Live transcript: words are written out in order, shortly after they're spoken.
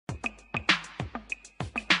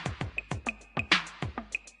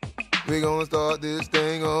We gonna start this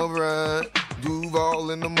thing alright.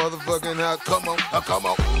 Duval in the motherfucking house. Come on, come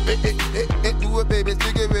on. Do it, baby,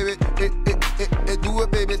 stick it, baby. Do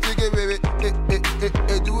it, baby, stick it, baby.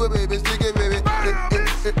 Do it, baby, stick it, baby.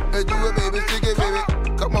 Do it, baby, stick it,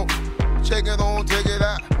 baby. Come on, shake it on, take it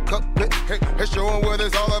out. Come, hey, show 'em what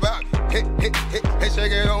it's all about. Hey,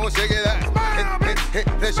 shake it on, shake it out.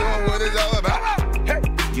 Hey, show 'em what it's all about. Hey,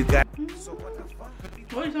 you got. So what the fuck?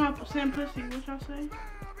 What are you talking about? Sam Pussy? What y'all say?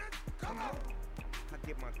 Come on. I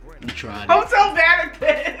get my You tried I'm it. so bad at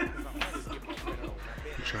this.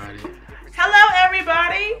 You tried it. Hello,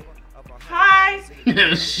 everybody. Hi.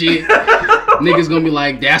 Shit. Niggas gonna be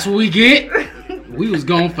like, that's what we get? We was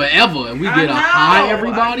gone forever and we get a hi,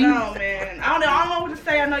 everybody? I know, man. I don't know what to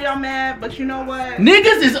say. I know y'all mad, but you know what?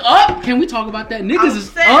 Niggas is up. Can we talk about that? Niggas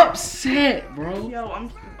is upset, bro. Yo,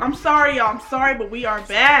 I'm sorry, y'all. I'm sorry, but we are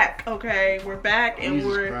back. Okay, we're back, and Jesus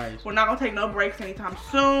we're Christ. not gonna take no breaks anytime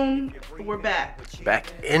soon. We're back.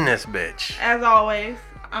 back in this bitch. As always,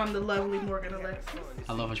 I'm the lovely Morgan Alexis.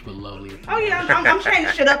 I love how you put lovely. Oh yeah, I'm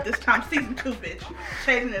changing shit up this time. Season 2, bitch.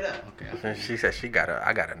 Changing it up. Okay. She said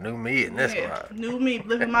I got a new me in this one. New me,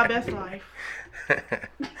 living my best life.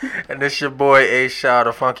 And this your boy A Shaw,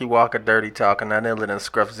 the Funky Walker, Dirty Talking, none other than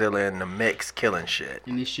Scruffzilla in the mix, killing shit.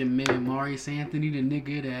 And it's your man, Maurice Anthony, the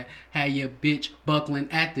nigga that had your bitch buckling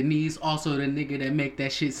at the knees. Also the nigga that make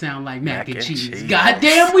that shit sound like mac and cheese.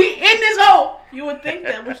 Goddamn, we in this hole! You would think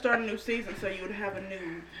that we're starting a new season, so you would have a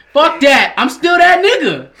new... Fuck that! I'm still that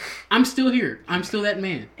nigga! I'm still here. I'm still that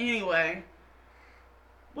man. Anyway,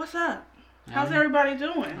 what's up? How's everybody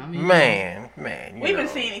doing? I mean, Man. We've been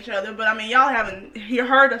seeing each other, but I mean, y'all haven't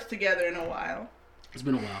heard us together in a while. it's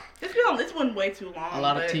been a while. It's been way too long. A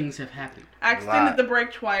lot of but things have happened. I extended the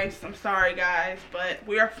break twice. I'm sorry, guys, but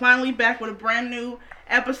we are finally back with a brand new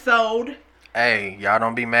episode. Hey, y'all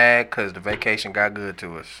don't be mad because the vacation got good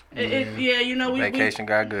to us. You know, Vacation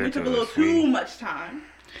got good we to took a little us. too much time.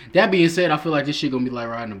 That being said, I feel like this shit gonna be like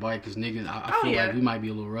riding a bike because niggas, I feel yeah. like we might be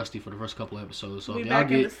a little rusty for the first couple episodes. So We if y'all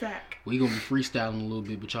back in the get, sack. we gonna be freestyling a little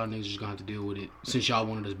bit, but y'all niggas just gonna have to deal with it since y'all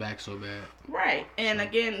wanted us back so bad. Right, and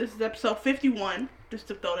again, this is episode 51. Just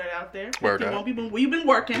to throw that out there. Word 51. up. We've been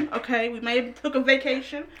working. Okay, we may have took a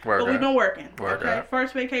vacation, Word but we've up. been working. Word okay, up.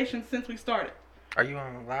 first vacation since we started. Are you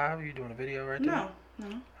on live? Are you doing a video right there? No. Let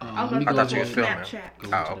I me was go about to you do was a filming. Snapchat. Go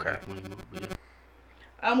Oh, into that okay. funny moment,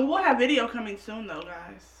 yeah. We'll have video coming soon though,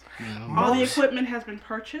 guys. Yeah, All the Most- equipment has been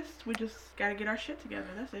purchased. We just gotta get our shit together.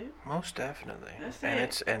 That's it. Most definitely.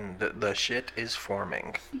 That's and it. the shit is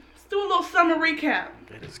forming. Let's do a little summer recap.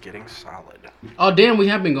 It is getting solid. Oh damn, we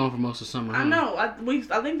have been gone for most of summer. I huh? know. I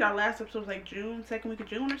think our last episode was like June, second week of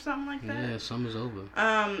June or something like that. Yeah, summer's over.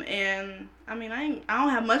 And I mean, I don't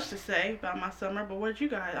have much to say about my summer, but what did you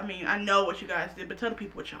guys? I mean, I know what you guys did, but tell the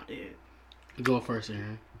people what y'all did. You go first,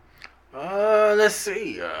 Aaron. Let's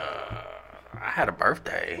see. I had a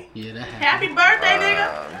birthday. Yeah, that happened. Happy birthday,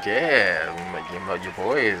 nigga! Yeah, your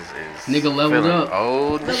boy is Nigga leveled feeling up.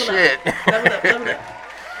 old as Level shit. up. Level up.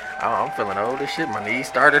 I'm feeling old as shit. My knees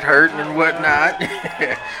started hurting and whatnot.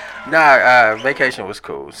 Vacation was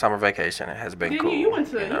cool. Summer vacation has been cool. You went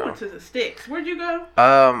to know. you went to the sticks. Where'd you go?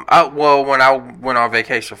 Well, when I went on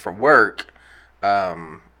vacation for work, I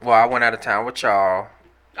went out of town with y'all.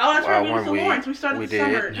 Oh, that's right. We went to one week, Lawrence. We started we the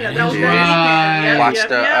summer. did. Yeah, that was We one did.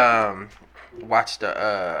 weekend. Right. Watched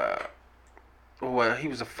the well, he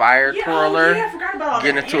was a fire Yeah, twirler. oh, yeah, I forgot about all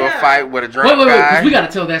Getting that. into Yeah. a fight with a drunk Wait, guy. 'cause we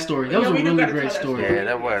gotta tell that story. That was Yeah, a we do really gotta great tell that story. story. Yeah,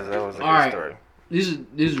 that was a All good right. story. This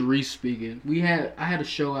is Reese speaking. I had a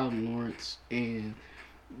show out in Lawrence, and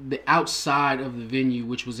the outside of the venue,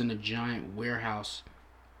 which was in a giant warehouse,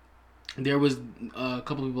 there was a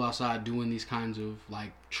couple of people outside doing these kinds of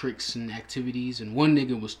like tricks and activities, and one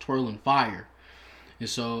nigga was twirling fire, and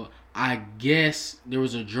so I guess there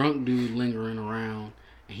was a drunk dude lingering around,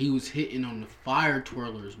 and he was hitting on the fire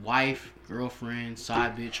twirler's wife, girlfriend,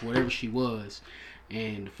 side bitch, whatever she was.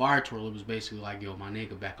 And the fire twirler was basically like, yo, my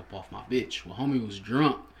nigga, back up off my bitch. Well, homie was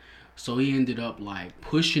drunk. So he ended up like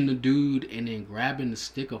pushing the dude and then grabbing the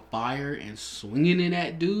stick of fire and swinging it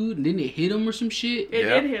at dude. And then it hit him or some shit. It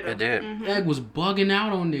did hit him. It did. Mhm. That was bugging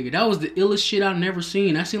out on nigga. That was the illest shit I've never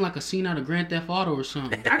seen. That seemed like a scene out of Grand Theft Auto or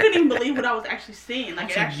something. I couldn't even believe what I was actually seeing. Like,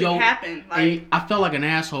 it actually happened. Like, And I felt like an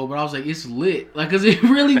asshole, but I was like, it's lit. Like, cause it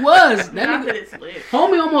really was. That not nigga, that it's lit.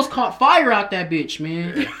 homie almost caught fire out that bitch,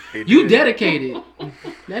 man. He You did. dedicated.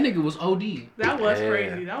 That nigga was OD. That was Yeah.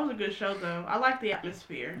 crazy. That was a good show, though. I like the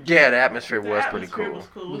atmosphere. Yeah, the atmosphere The was atmosphere pretty cool. was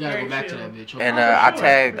cool. It We was gotta very go back chill. to that bitch. And Oh, for I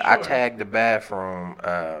sure, for I sure. tagged the bathroom,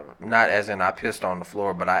 not as in I pissed on the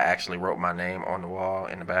floor, but I actually wrote my name on the wall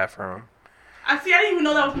in the bathroom. I didn't even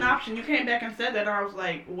know that was an option. You came back and said that, and I was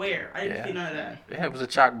like, where? I didn't see none of that. Yeah, it was a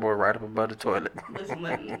chalkboard right up above the toilet.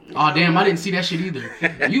 Listen, Oh damn! I didn't see that shit either.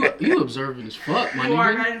 You observant as fuck, my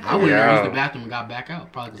nigga. I went there, used the bathroom, and got back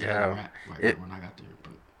out. Probably because I had a rat when I got there.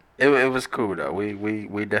 It was cool though.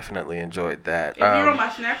 We definitely enjoyed that. If you're on my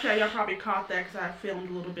Snapchat, y'all probably caught that because I filmed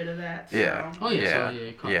a little bit of that. So. Yeah. Oh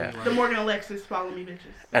yeah. The Morgan Alexis, follow me,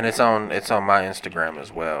 bitches. And it's on my Instagram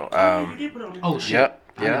as well. You did put it on oh shit. Yep.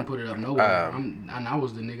 I didn't put it up nowhere. I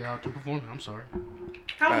was the nigga out there performing. I'm sorry.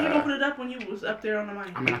 How was you gonna put it up when you was up there on the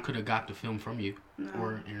mic? I mean, I could have got the film from you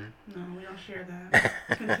or Aaron. No, we don't share that.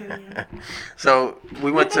 Continue. So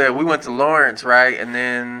we went to Lawrence, right? And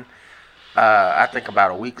then I think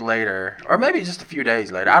about a week later, or maybe just a few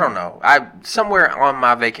days later, I don't know. Somewhere on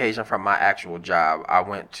my vacation from my actual job, I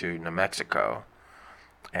went to New Mexico,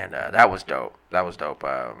 and that was dope. Not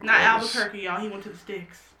Albuquerque, y'all. He went to the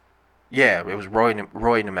sticks. Yeah, it was Roy,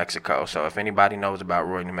 New Mexico. So if anybody knows about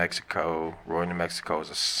Roy, New Mexico is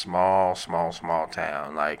a small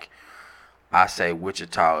town. Like I say,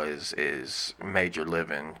 Wichita is major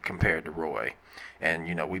living compared to Roy, and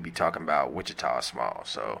we be talking about Wichita is small.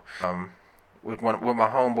 So with my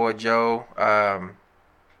homeboy Joe,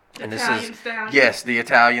 and this is Stallion. Yes, the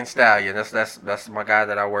Italian Stallion. That's my guy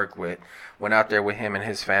that I work with. Went out there with him and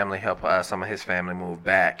his family, help some of his family move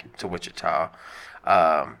back to Wichita.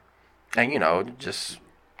 And just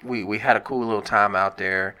we had a cool little time out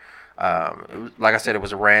there. It was, like I said, it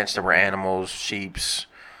was a ranch. There were animals, sheeps,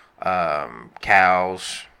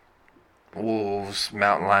 cows, wolves,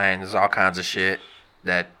 mountain lions, all kinds of shit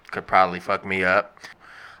that could probably fuck me up.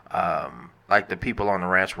 Like the people on the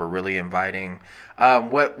ranch were really inviting.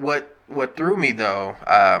 What threw me though,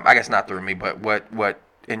 I guess not threw me, but what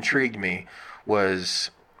intrigued me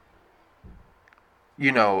was,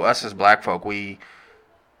 us as black folk,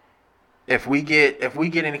 if we get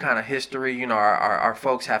any kind of history, our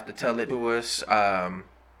folks have to tell it to us.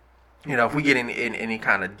 If we get in any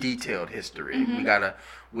kind of detailed history, we gotta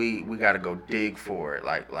go dig for it,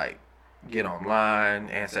 like get online,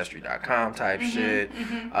 Ancestry.com type shit.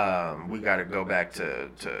 We gotta go back to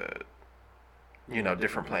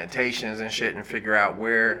different plantations and shit and figure out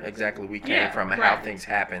where exactly we came from and how things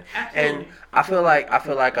happen. Absolutely. And I feel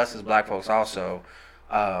like us as black folks also,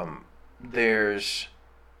 there's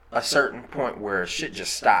a certain point where shit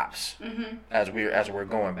just stops as we're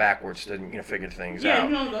going backwards to figure things out. Yeah,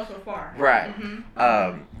 you don't go so far. Right.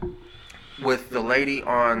 With the lady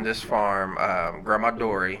on this farm, Grandma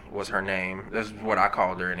Dory was her name. This is what I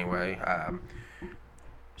called her anyway.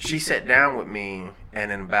 She sat down with me,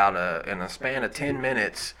 and in a span of 10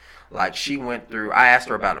 minutes, like she went through. I asked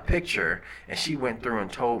her about a picture, and she went through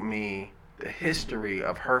and told me the history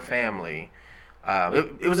of her family.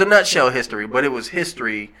 It was a nutshell history, but it was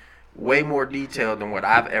history way more detailed than what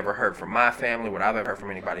I've ever heard from my family, what I've ever heard from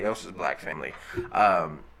anybody else's black family.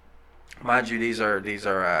 Mind you, these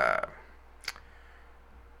are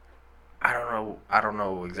I don't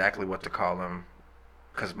know exactly what to call them,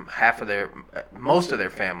 because most of their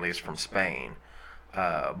family is from Spain,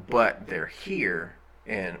 but they're here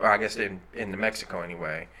or I guess in New Mexico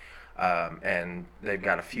anyway. And they've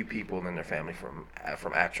got a few people in their family from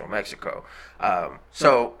actual Mexico.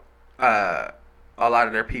 So a lot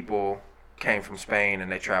of their people came from Spain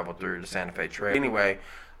and they traveled through the Santa Fe Trail. Anyway,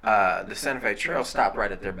 the Santa Fe Trail stopped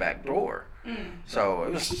right at their back door. So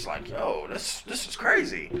it was just like, yo, this is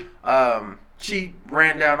crazy. She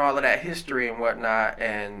ran down all of that history and whatnot,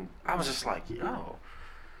 and I was just like, yo.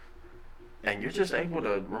 And you're just able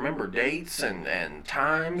to remember dates and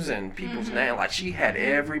times and people's name. Like she had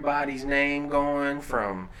everybody's name going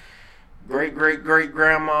from great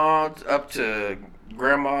grandma up to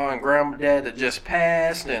grandma and granddad that just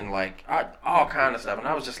passed, and like all kind of stuff. And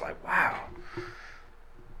I was just like, wow.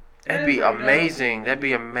 That'd be amazing. That'd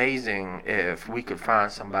be amazing if we could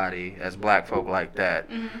find somebody as black folk like that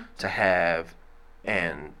to have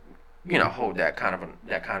and hold that kind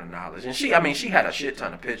of knowledge. And she had a shit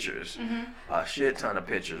ton of pictures,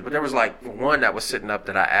 But there was like one that was sitting up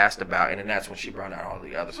that I asked about, and then that's when she brought out all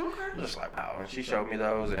the others. I was just like, wow. And she showed me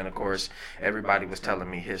those, and of course everybody was telling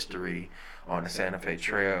me history on the Santa Fe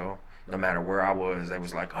Trail. No matter where I was, they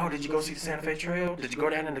was like, oh, did you go see the Santa Fe Trail? Did you go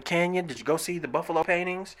down in the canyon? Did you go see the buffalo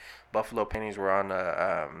paintings? Buffalo paintings were on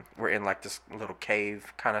we're in like this little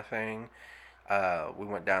cave kind of thing. We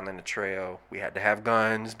went down in the trail. We had to have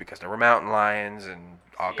guns because there were mountain lions and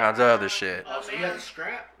all kinds of other shit. Oh, so you had the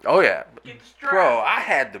strap? Oh yeah. Get the strap. Bro, I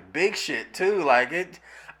had the big shit too. Like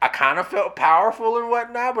I kind of felt powerful and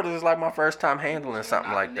whatnot, but it was like my first time handling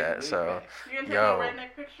something like that. So, You didn't take no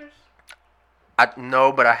redneck pictures?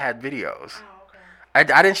 No, but I had videos. Oh, okay. I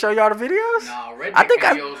didn't show y'all the videos. No, Red I Dick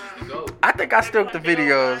think videos is the goat. I think I still the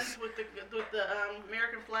videos. With the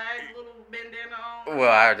American flag, little bandana on.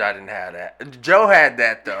 Well, I didn't have that. Joe had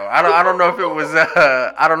that though. I don't know if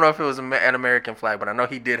it was an American flag, but I know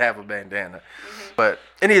he did have a bandana. Mm-hmm. But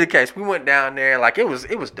in either case, we went down there. Like it was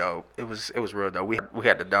dope. It was real dope. We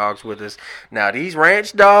had the dogs with us. Now these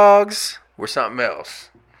ranch dogs were something else.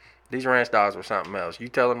 These ranch dogs were something else. You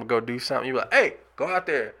tell them to go do something, you be like, hey, go out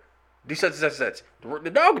there. Do such and such and such. The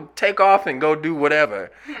dog would take off and go do whatever,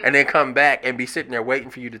 and then come back and be sitting there waiting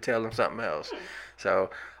for you to tell him something else. So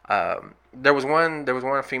there was one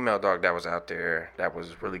female dog that was out there that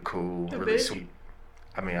was really cool, really sweet.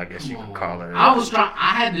 I mean, I guess you could call her. I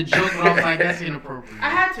had to joke, but I was like, that's inappropriate. I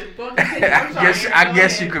had to. But I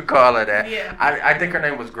guess you could call her that. Yeah. I think her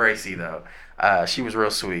name was Gracie though. She was real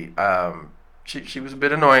sweet. She was a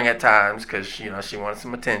bit annoying at times because she wanted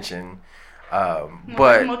some attention.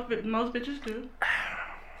 But most bitches do.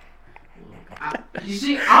 You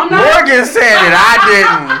see, I'm not. Morgan said it. I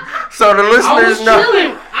didn't. So the I was listeners know.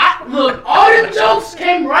 chilling. Look, all them jokes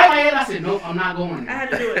came right in my head. I said, nope, I'm not going I there.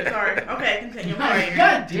 had to do it. Sorry. Okay, continue. I'm sorry.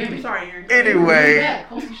 God damn it. I'm sorry, Aaron. Anyway,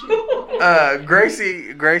 Holy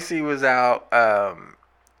shit. Gracie was out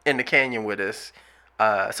in the canyon with us.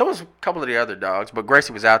 So was a couple of the other dogs, but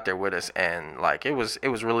Gracie was out there with us, and like it was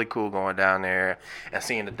really cool going down there and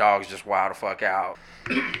seeing the dogs just wild the fuck out.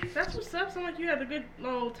 That's what's up. Sound like you had a good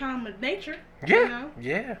little time with nature. Yeah, You know?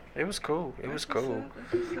 yeah, it was cool. It was cool.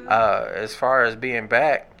 That's what's up. As far as being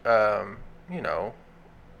back, it's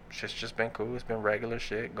just been cool. It's been regular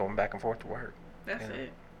shit, going back and forth to work. That's Yeah.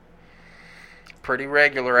 it. Pretty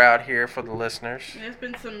regular out here for the listeners. There's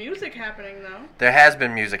been some music happening though. There has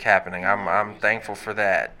been music happening. I'm thankful for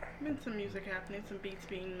that. Been some music happening, some beats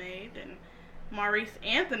being made, and Maurice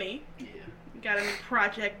Anthony Yeah. got a new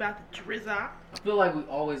project about the Drizza. I feel like we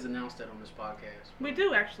always announce that on this podcast. We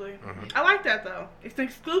do actually. Mm-hmm. I like that though. It's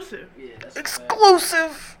exclusive. Yeah, that's a fact.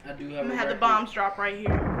 Exclusive. I do have I'm gonna a have the record. bombs drop right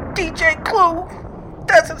here. DJ Clue,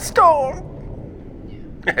 Desert Storm.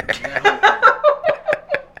 Yeah.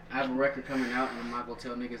 I have a record coming out, and I'm not gonna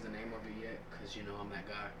tell niggas the name of it yet, cause I'm that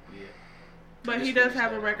guy. Yeah. But Just he does finished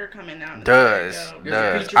have a that. record coming out. Does. So- There's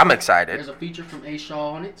a feature I'm from- excited. There's a feature from A.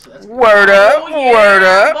 Shaw on it, so that's Word up, Oh, yeah, word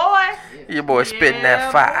up. boy. Yeah. Your boy spitting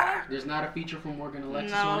Yeah, that fire. There's not a feature from Morgan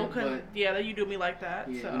Alexis No, on it, cause but yeah, you do me like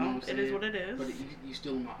that. yeah, So you know what I'm it saying? is what it is. But you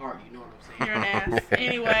still in my heart, you know what I'm saying? You're an ass.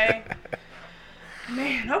 Anyway.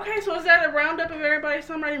 Man, okay, so is that a roundup of everybody's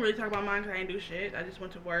summer? I didn't really talk about mine because I didn't do shit. I just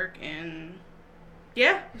went to work and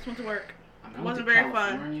yeah, just went to work. I mean, It I went wasn't to very fun.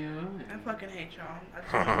 California, I and fucking hate y'all. I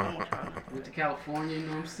just don't want y'all. went to California,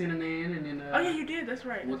 I'm sitting in, and then Oh yeah, you did. That's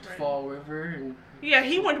right. went That's to right. Fall River, and Yeah,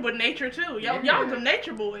 he went with nature too. Y'all Yeah. some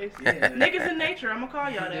nature boys. Yeah. Niggas in nature. I'm gonna call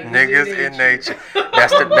y'all that. Niggas in nature.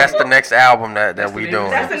 That's the next album that we the name of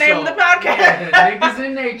doing. That's the this name of the episode. podcast. Niggas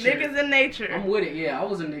in nature. Niggas in nature. I'm with it. Yeah, I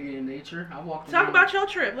was a nigga in nature. I walked. Talk around. about your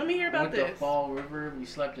trip. Let me hear about went to this. Fall River. We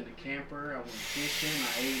slept in a camper. I went fishing.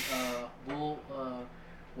 I ate bull.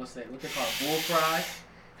 What's that? What they call it? Bull fries.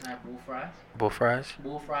 I have bull fries. Bull fries.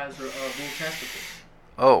 Bull fries are bull testicles.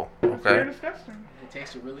 Oh, You're okay. disgusting. It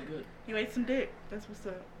tasted really good. You ate some dick. That's what's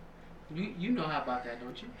up. You know how about that,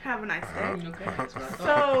 don't you? Have a nice day. Okay, that's what I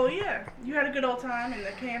thought. So yeah, you had a good old time in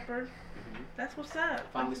the camper. Mhm. That's what's up.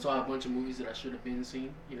 Finally saw a bunch of movies that I should have been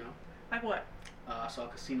seen. Like what? I saw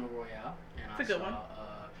Casino Royale, and It's a I good saw one.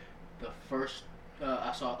 the first.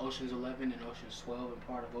 I saw Ocean's 11 and Ocean's 12 and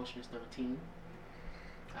part of Ocean's 13.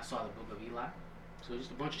 I saw the Book of Eli. So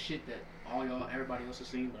just a bunch of shit that everybody else has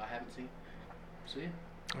seen, but I haven't seen. So yeah,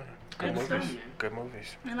 Good Good stuff. movies. Good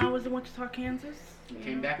movies. And I was in Wichita, Kansas.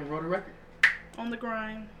 came back and wrote a record. On the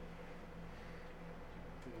grind.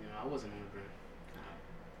 I wasn't on the grind.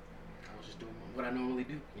 I was just doing what I normally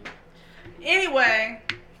do. Anyway,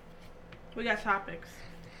 we got topics.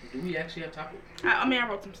 Do we actually have topics? I mean, I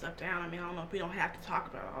wrote some stuff down. I mean, I don't know if we don't have to talk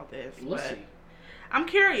about all this. Let's but see. I'm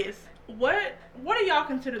curious. What do y'all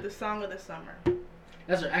consider the song of the summer?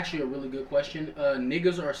 That's actually a really good question.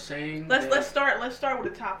 Niggas are saying. Let's start with the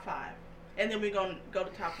top 5, and then we're gonna go to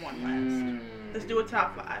top 1 last. Let's do a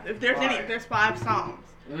top 5. If there's any, if there's 5 songs.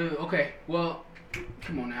 Okay. Well,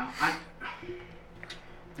 come on now.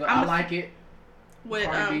 But I'm I a- like it. With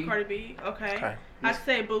Cardi B. B. Okay. Okay. I'd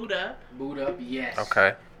say Boot Up. Boot up, yes.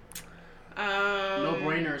 Okay. No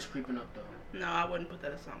brainer is creeping up though. No, I wouldn't put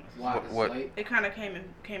that as song. Why? 'Cause it's What- late? It kind of came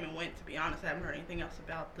and went. To be honest, I haven't heard anything else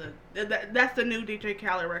about that's the new DJ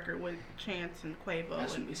Khaled record with Chance and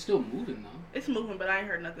Quavo. And It's still moving though. it's moving, but I ain't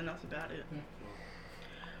heard nothing else about it.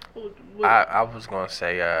 I was gonna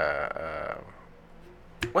say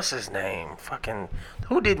what's his name? Fucking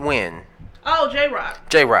who did win? Oh, J Rock.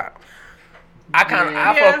 J Rock.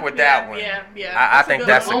 I fuck with that one. Yeah. I think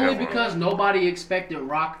that's a good only one. because nobody expected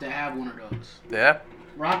Rock to have one of those. Yeah.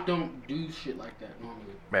 Rock don't do shit like that normally.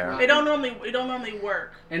 Yeah. Rock- It don't normally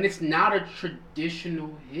work. And it's not a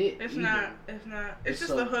traditional hit. It's either. not. It's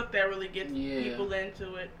just so- the hook that really gets Yeah. people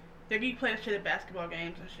into it. Like you play shit at basketball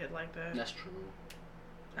games and shit like that. That's true.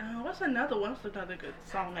 What's another good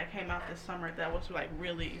song that came out this summer that was like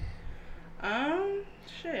really,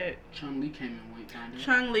 shit. Chun-Li came in late, kinda.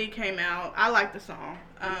 Chung-Li came out. I like the song.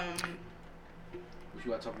 What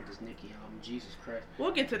you gotta talk about this Nicki album? Jesus Christ.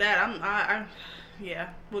 We'll get to that. Yeah,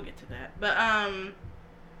 we'll get to that. But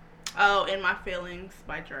In My Feelings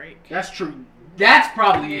by Drake. That's true. That's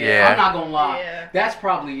probably it. Yeah. I'm not gonna lie. Yeah. That's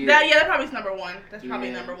probably it. That probably is number one. That's probably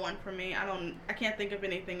Yeah. number one for me. I can't think of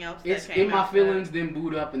anything else. It's that came In My out Feelings, then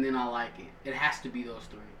Boot Up, and then I Like It. It has to be those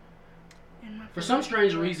three. In My For some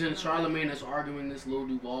Feelings. strange reason, Charlamagne is arguing this Lil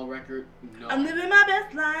Duval record. No. I'm living my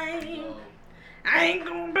best life. No. I ain't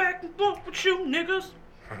going back and forth with you niggas.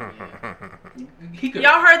 He could.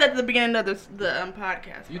 Y'all heard that at the beginning of the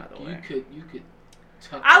podcast, You by the way. could.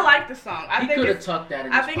 Tuck I that. like the song. I He think could have it's tucked that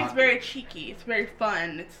in. I his think it's pocket. very cheeky. It's very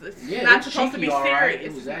fun. It's Yeah, not it's supposed to cheeky, be all right.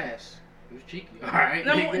 serious. It was ass. It was cheeky. All right.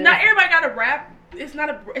 No, nigga. not everybody got to rap. It's not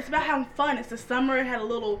a. It's about having fun. It's the summer. It had a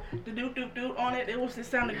little doot doot doot on it. It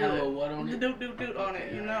sounded Had a good. little what on it? Doot doot doot on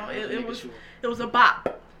it. You know, Okay, it was sure. it was a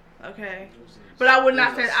bop. Okay. It was a- But I would it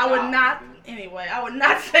not was say a I would stop, not nigga. anyway. I would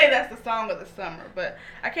not say that's the song of the summer. But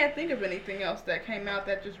I can't think of anything else that came out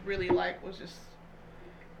that just really like was just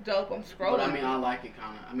dope. I'm scrolling. But I mean, I like it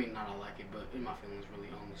kind of. I mean, not I like it, but In My Feelings really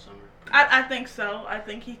own the summer. I think so. I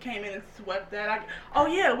think he came in and swept that. Oh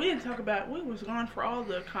yeah, we didn't talk about. We was gone for all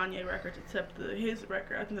the Kanye records except his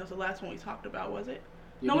record. I think that was the last one we talked about. Was it?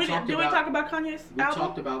 Yeah, No, we didn't. talked Did we about- talk about Kanye's We album?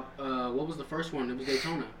 talked about what was the first one? It was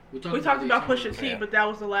Daytona. We talked about Pusha Daytona. T, Yeah. but that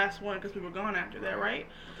was the last one because we were gone after that, right?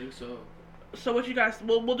 I think so. So what you guys?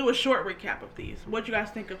 We'll do a short recap of these. What you guys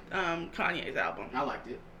think of Kanye's album? I liked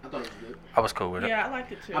it. I thought it was good. I was cool with it. Yeah, I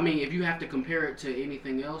liked it too. I mean, if you have to compare it to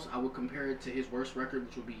anything else, I would compare it to his worst record,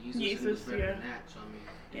 which would be Yeezus. And it was Yeezus, better yeah. than that. So I mean,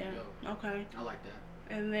 there you yeah. go. Okay. I like that.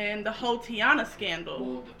 And then the whole Tiana scandal.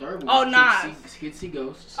 Well, the third one. Oh, was Nas. Kitsy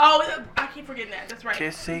Ghosts. Oh, I keep forgetting that. That's right.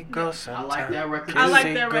 Kissy go I sometime. like that record. I like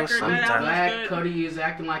Kissy that go record. That sometime. album's Glad good. Cudi is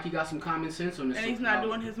acting like he got some common sense on this. And he's super not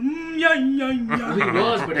album. doing his yeah. Well, he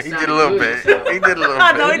was, but it He sounded did a little good, bit. so. He did a little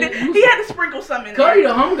I know he bit. did. He had to sprinkle some in Cudi there.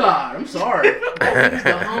 the hum god. I'm sorry. He's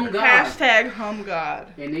the hum god. Hashtag hum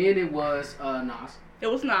god. And then it was Nas.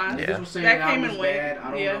 It was Nas. Yeah. Niggas was saying That that came was and went. bad.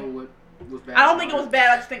 I don't Yeah. know what was bad. I don't think it about was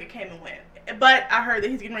bad. I just think it came and went. But I heard that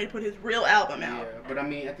he's getting ready to put his real album Yeah, out. but I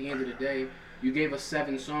mean, at the end of the day, you gave us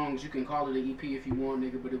 7 songs. You can call it an EP if you want,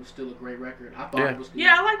 nigga, but it was still a great record. I thought Yeah. it was good.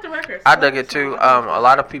 Yeah, I like the records. I like dug the it too. song. I like the A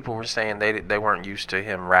lot of people were saying they weren't used to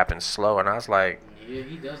him rapping slow, and I was like, Yeah,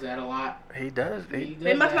 he does that a lot. he does. He He, does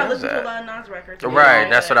They must that. not listen to a that. lot of Nas records. Right, Yeah,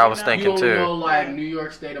 that's what I was you thinking. You only too. know, like, Yeah. New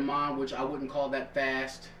York State of Mind, which I wouldn't call that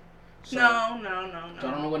fast. So, No. So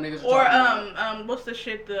I don't know what niggas are Or talking about. what's the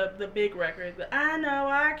shit? The big record. The I know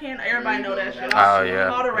I can. Everybody There you know go. that shit. That's- Oh, yeah,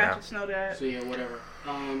 All the yeah. ratchets know that. So yeah, whatever.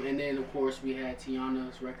 And then of course we had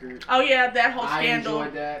Tiana's record. Oh yeah, that whole I scandal.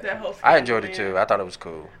 enjoyed that. whole scandal. I enjoyed it man. too. I thought it was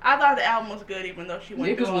cool. I thought the album was good, even though she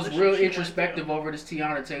went through Niggas all was the real shit she went introspective through. over this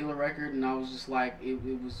Tiana Taylor record, and I was just like, it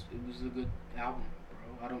was a good album,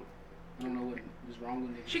 bro. I don't know what was wrong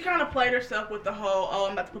with it. She kind of played herself with the whole, oh,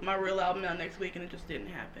 I'm about to put my real album out next week, and it just didn't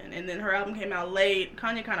happen. And then her album came out late.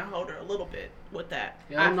 Kanye kind of hold her a little bit with that.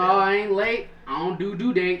 Hell no, feel. I ain't late. I don't do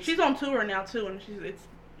due dates. She's on tour now too, and it's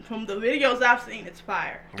from the videos I've seen, it's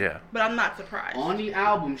fire. Yeah. But I'm not surprised. On the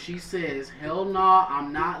album, she says, hell no,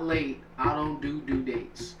 I'm not late. I don't do due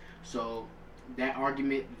dates. So that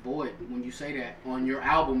argument void when you say that on your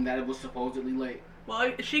album that it was supposedly late.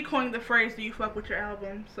 Well, she coined the phrase, "Do you fuck with your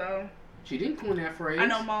album?" So She didn't coin that phrase. I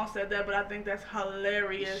know Maul said that, but I think that's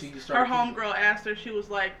hilarious. She Her started homegirl asked her, she was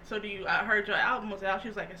like, "So do you? I heard your album was out." She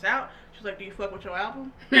was like, "It's out." She was like, "Do you fuck with your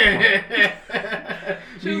album?" Do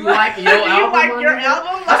you was like your "Do you album? like my your nigga?"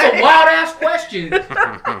 album? That's Like- a wild ass question.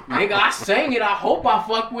 Nigga, I sang it. I hope I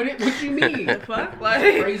fuck with it. What you mean? The fuck, like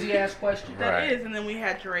Crazy ass question. that is. Right. And then we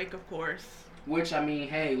had Drake, of course. Which, I mean,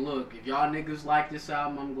 hey, look, if y'all niggas like this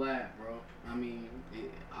album, I'm glad, bro. I mean,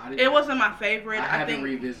 It wasn't my favorite. I I haven't think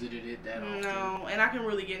revisited it that often. no, and I can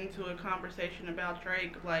really get into a conversation about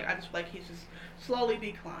Drake. Like I just feel like he's just slowly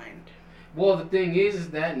declined. Well, the thing is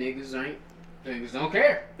that niggas don't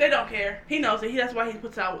care. They don't care. He knows it. That's why he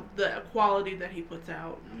puts out the quality that he puts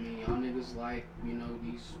out. I mean, y'all niggas like,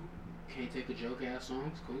 these can't take a joke ass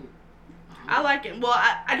songs. Cool. I like it. Well,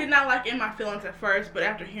 I did not like In My Feelings at first, but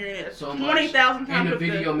after hearing it So 20,000 times, and the with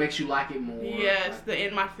video makes you like it more. yes, Like, the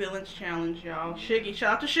In My Feelings challenge, y'all. Shiggy,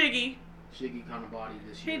 shout out to Shiggy. Shiggy kind of bodied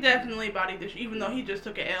this He year. definitely bodied this, even though he just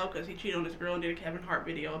took an L because he cheated on his girl and did a Kevin Hart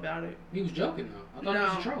video about it. He was joking though. I thought no,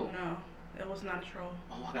 it was a troll. no, it was not a troll.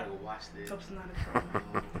 Oh, I gotta go watch this. It was not a troll.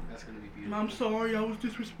 Oh, that's gonna be beautiful. I'm sorry, I was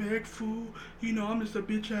disrespectful. You know, I'm just a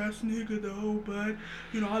bitch ass nigga though, but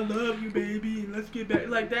you know, I love you, baby, and let's get back.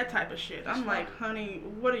 Like that type of shit. I'm like, honey,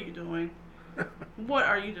 what are you doing? What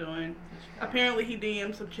are you doing? Apparently, he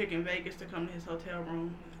DM'd some chick in Vegas to come to his hotel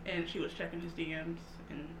room, and she was checking his DMs,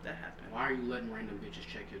 and that happened. Why are you letting random bitches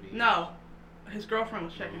check your DMs? No, his girlfriend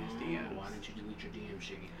was checking his DMs. Why didn't you delete your DM,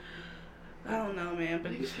 Shiggy? I don't know, man,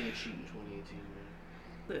 but Niggas can't cheat in 2018, man.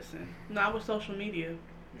 listen, not with social media. You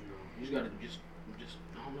know, you just gotta just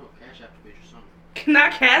I don't know, cash out the bitch or something.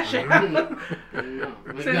 Not Cash App. I don't know.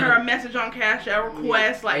 Send her a message on Cash App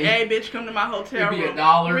request, like, hey, bitch, come to my hotel It'd be room.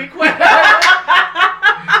 $1. Request.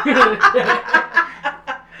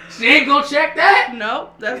 She ain't gonna check that.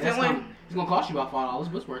 Nope, that's the only. It's gonna cost you about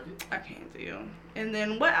 $5, but it's worth it. I can't do. And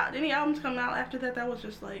then what? Any albums coming out after that? That was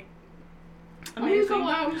just like I mean,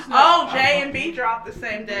 amazing. it's Oh, J and B dropped the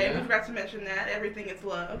same day. Yeah. We forgot to mention that. Everything Is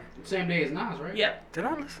Love. Same day as Nas, right? Yep. Did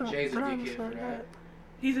I listen? Jay's a did I dickhead listen for to that.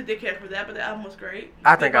 He's a dickhead for that, but the album was great.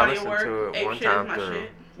 I think Good I body of listened work. to it Ape one Shit time is my through.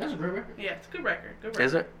 shit. That's a great record. Yeah, it's a good record. Good record.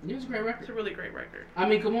 Is it? Yeah, it's a great It's record. a really great record. I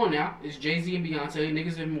mean, come on now. It's Jay-Z and Beyonce. Niggas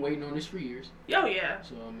have been waiting on this for years. Oh yeah.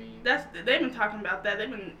 So, I mean... They've been talking about that. They've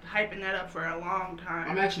been hyping that up for a long time.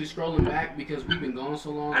 I'm actually scrolling back because we've been gone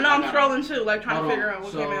so long. I know I'm scrolling too, like trying to Hold figure on. out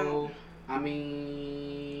what came out. So, I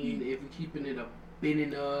mean, if we're keeping it a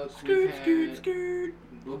bending up, Skirt, skirt, skirt.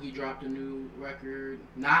 Boogie dropped a new record.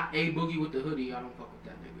 Not a Boogie with the hoodie. I don't fuck with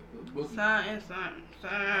that nigga. But Boogie.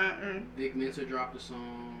 Something. Vic Mensa dropped a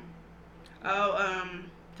song. Oh,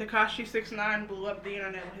 Tekashi 6ix9ine blew up the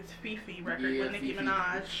internet with his Fifi record with Nicki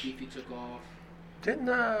Minaj. Fifi took off. Didn't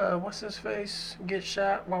what's his face get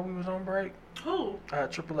shot while we was on break? Who?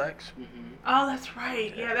 Triple X. Oh, that's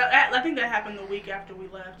right. Yeah, I think that happened the week after we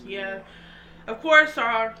left. Yeah. Of course,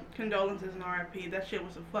 our condolences and RIP. That shit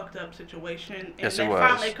was a fucked up situation. And Yes, they it was.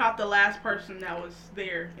 finally caught the last person that was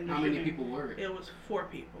there in the How many shooting. people were it? It was 4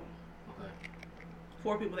 people. Okay.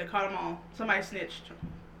 4 people. They caught them all. Somebody snitched.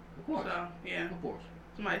 Of course. So, yeah. Of course.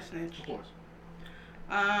 Somebody snitched. Of course.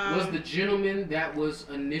 Was the gentleman that was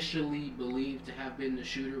initially believed to have been the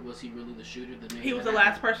shooter, was he really the shooter? The nigga He was that the had-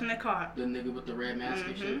 last person they caught. The nigga with the red mask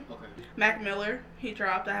and shit? Okay. Mac Miller, he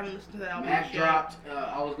dropped. I haven't listened to that album Mac yet. dropped.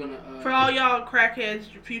 I was gonna. For all y'all crackheads,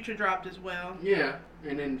 Future dropped as well. Yeah,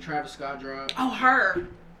 and then Travis Scott dropped. Oh, Her.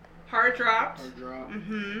 Her dropped. Her dropped.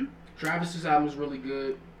 Mm-hmm. Travis's album was really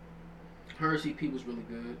good. Her EP was really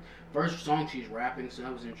good. First song she's rapping, so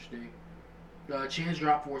that was interesting. Chance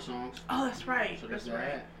dropped 4 songs. Oh, that's right. So That's there's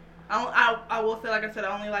right. that. I will say, like I said,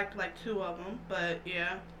 I only liked like 2 of them, but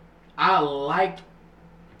yeah. I liked.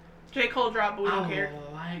 J. Cole dropped, but we don't I care.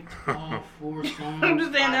 liked all 4 songs. I'm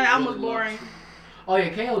just saying that I album was really boring. loved- Oh yeah,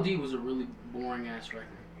 KOD was a really boring ass record.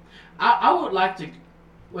 I would like to.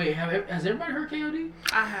 Wait, has everybody heard KOD?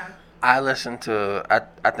 I have. I listened to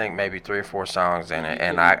I think maybe 3 or 4 songs in it,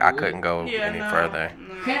 and I couldn't go Yeah, any no, further. no.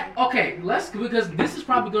 Okay, because this is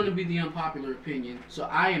probably going to be the unpopular opinion. So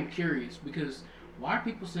I am curious because why are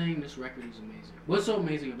people saying this record is amazing? What's so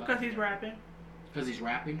amazing about? Because he's rapping. Because he's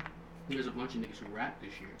rapping. There's a bunch of niggas who rap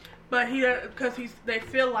this year. But they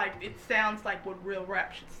feel like it sounds like what real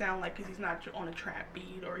rap should sound like because he's not on a trap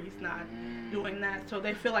beat or he's not doing that. So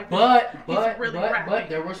they feel like But he's really rapping.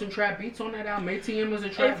 there were some trap beats on that album. ATM was a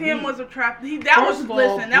trap beat. ATM was a trap. That First was of all,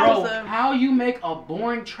 listen. That bro, was a. how you make a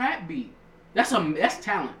boring trap beat? That's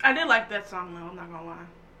talent. I did like that song though. I'm not gonna lie.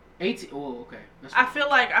 Oh, okay. That's I feel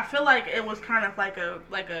like it was kind of like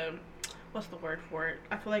a what's the word for it?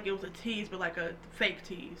 I feel like it was a tease, but like a fake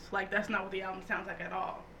tease. Like that's not what the album sounds like at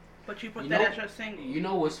all. But you put that as your single. You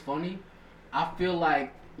know what's funny? I feel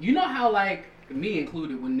like, you know how, like, me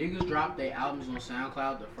included, when niggas drop their albums on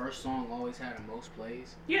SoundCloud, the first song always had the most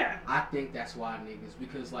plays? Yeah. I think that's why niggas,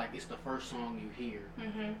 because, like, it's the first song you hear.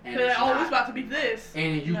 Mm-hmm. And It's it's not- about to be this.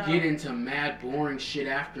 And you No. get into mad boring shit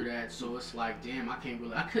after that, so it's like, damn, I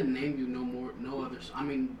couldn't name you no other, I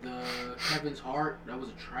mean, the Kevin's Heart, that was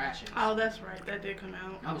a trash ass. Oh, that's right. That did come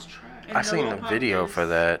out. That was trash. And I seen the Little video Pumpkins. for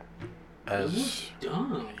that. It was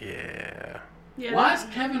dumb. Yeah. Yeah. Why is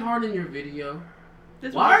Kevin Hart in your video?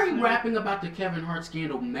 This Why was are a you snooze- rapping about the Kevin Hart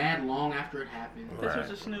scandal mad long after it happened? This Right.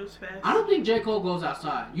 was a snooze fest. I don't think J. Cole goes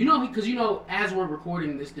outside. You know, because as we're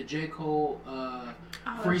recording this, the J. Cole Oh,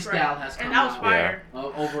 that's freestyle right. has come And that was out. fire.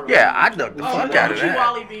 Over. Yeah, I ducked the Oh, fuck the out of Gucci that.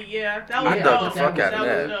 Wally beat, yeah. That was I dope. ducked the fuck out of That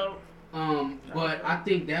was that. dope. But I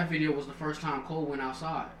think that video was the first time Cole went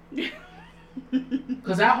outside.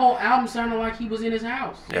 Because that whole album sounded like he was in his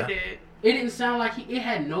house. Yeah. It did. It didn't sound like it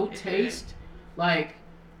had no It taste. Like,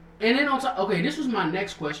 And then on top, okay, this was my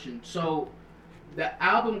next question. So, the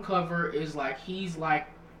album cover is like he's like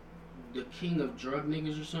the king of drug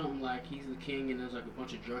niggas or something. Like he's the king, and there's like a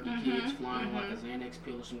bunch of druggy kids flying like a Xanax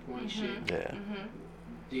pill or some corny shit. Yeah.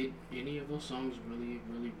 Did any of those songs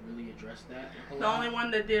really address that? The only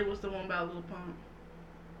one that did was the one about Lil Pump.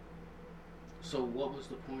 So what was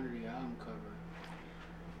the point of the album cover?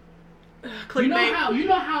 Clickbait. You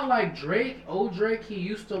know how like old Drake, he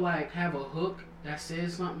used to like have a hook that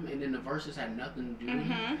said something, and then the verses had nothing to do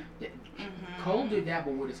with it. Cole did that,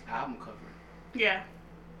 but with his album cover. Yeah.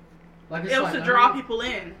 Like it was to draw people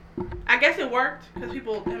in. I guess it worked because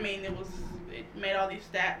people. I mean, it made all these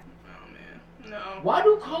stats. Oh man, no. Why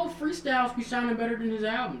do Cole freestyles be sounding better than his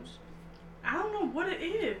albums? I don't know what it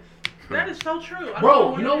is. That is so true.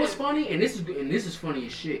 Bro, you know what's funny? And this is funny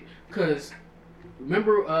as shit. Cause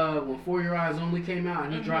remember when For Your Eyes Only came out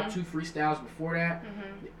and he dropped 2 freestyles before that,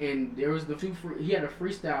 and there was he had a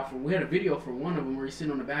freestyle we had a video for one of them where he's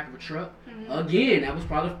sitting on the back of a truck. Again, that was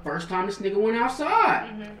probably the first time this nigga went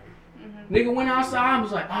outside. Nigga went outside and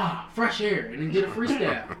was like, fresh air, and then did a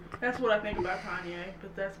freestyle. That's what I think about Kanye,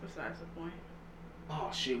 but that's besides the point. Oh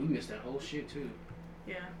shit, we missed that whole shit too.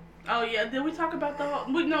 Yeah. Oh yeah, did we talk about the whole?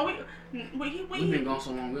 We've been gone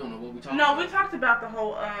so long we don't know what we talked about. No, we talked about the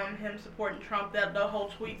whole him supporting Trump, the whole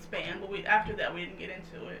tweet span, but after that we didn't get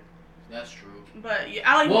into it. That's true. But yeah,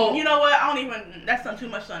 I don't even. You know what? I don't even. That's not too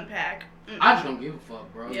much to unpack. I just don't give a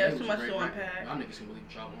fuck, bro. Yeah, it's too much to unpack. Y'all niggas can believe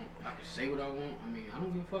what y'all want. I can say what I want. I mean, I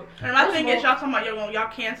don't give a fuck. And my thing is, y'all talking about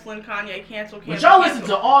y'all canceling Kanye, cancel. But y'all listen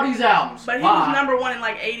to all these albums. But he was #1 in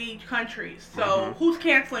like 80 countries. So who's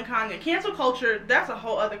canceling Kanye? Cancel culture, that's a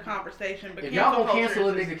whole other conversation. But if y'all gonna cancel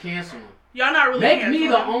a nigga, cancel him. Y'all not really Make me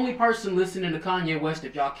the only person listening to Kanye West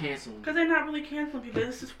if y'all cancel him. Because they're not really canceling people.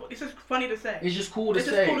 It's just funny to say. It's just cool to say.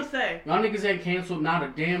 It's just cool to say. Y'all niggas ain't canceled not a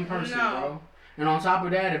damn person, bro. And on top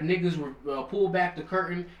of that, if niggas pulled back the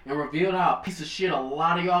curtain and revealed how a piece of shit a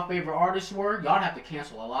lot of y'all favorite artists were, y'all have to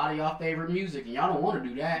cancel a lot of y'all favorite music, and y'all don't want to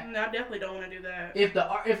do that. No, I definitely don't want to do that.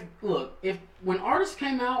 If when artists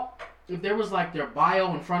came out, if there was like their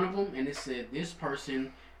bio in front of them and it said this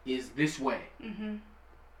person is this way,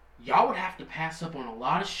 y'all would have to pass up on a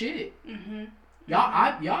lot of shit. Y'all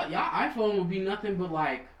iPhone would be nothing but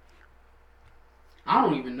like, I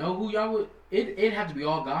don't even know who y'all would. It'd have to be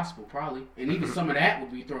all gospel probably, and even some of that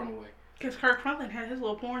would be thrown away. Because Kirk Franklin had his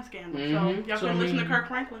little porn scandal, so y'all can listen to Kirk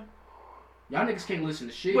Franklin. Y'all niggas can't listen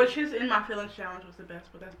to shit. Which his In My Feelings challenge was the best,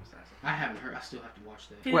 but that's besides it. I haven't heard. I still have to watch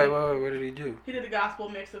that. Wait, what did he do? He did a gospel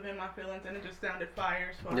mix of In My Feelings, and it just sounded fire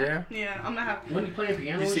as fuck. Yeah? Yeah, I'm not having... Wasn't he playing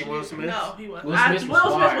piano? You see Will Smith? No, he wasn't.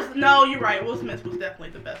 Will Smith was no, you're right. Will Smith was definitely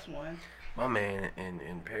the best one. My man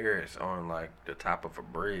in Paris on like the top of a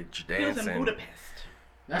bridge dancing. He was in Budapest.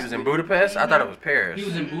 He was in Budapest? I thought it was Paris. He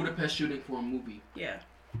was in Budapest shooting for a movie. Yeah.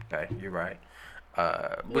 Okay, you're right.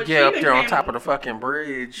 But yeah, up there on top of the fucking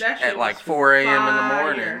bridge at like 4 a.m. in the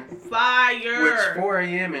morning. Fire. Which 4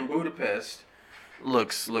 a.m. in Budapest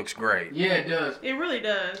looks great. Yeah, it does. It really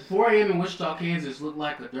does. 4 a.m. in Wichita, Kansas look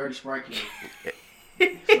like a dirty Sprite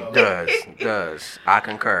can. Does. I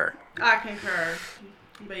concur.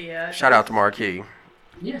 But yeah. Shout out to Marquis.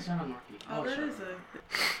 Yeah, shout out Marquis. Oh, that is a...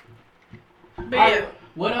 But yeah. yeah.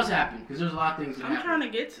 What else happened? Because there's a lot of things that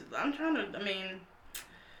happened.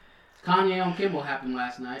 Kanye on Kimmel happened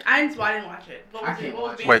last night. I didn't watch it. I can't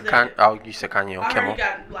watch it. Wait, you said Kanye on Kimmel? I heard he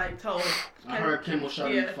got told. I heard Kimmel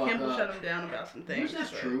shut him the fuck Kimmel up. shut him down about some things. Which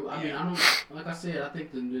that's true. I mean, I don't, like I said, I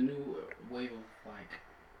think the new wave of like,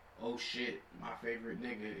 oh shit, my favorite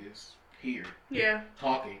nigga is here. Yeah.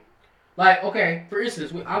 Talking. Like, okay, for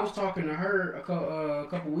instance, I was talking to her a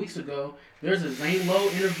couple weeks ago. There's a Zane Lowe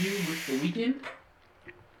interview with The Weeknd.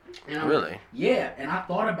 And really? Yeah, and I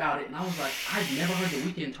thought about it, and I was like, I've never heard The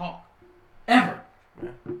Weeknd talk. Ever. Yeah.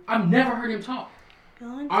 I've never heard him talk.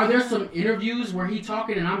 Are there some interviews where he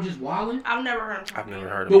talking and I'm just wilding? I've never heard him talk. I've never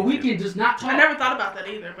heard of him. The Weeknd does not talk. I never thought about that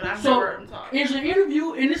either, but I've never heard him talk. There's an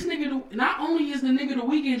interview, and this nigga, not only is the nigga The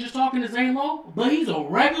Weeknd just talking to Zane Lowe, but he's a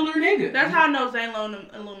regular nigga. That's how I know Zane Lowe and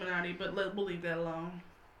Illuminati, but we'll leave that alone.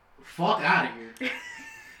 Fuck out of here.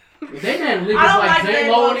 If they didn't live like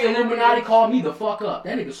Zane Lowe and the Illuminati, call me the fuck up.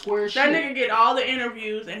 That nigga square as shit. That nigga get all the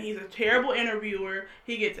interviews, and he's a terrible interviewer.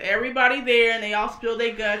 He gets everybody there, and they all spill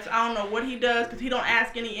their guts. I don't know what he does, because he don't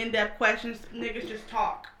ask any in-depth questions. Niggas just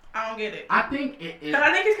talk. I don't get it. I think it's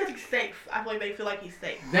because he's safe. I feel like they feel like he's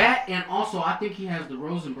safe. That, and also, I think he has the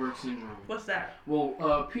Rosenberg syndrome. What's that?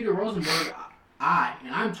 Well, Peter Rosenberg,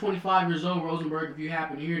 and I'm 25 years old, Rosenberg, if you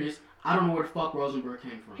happen to hear this, I don't know where the fuck Rosenberg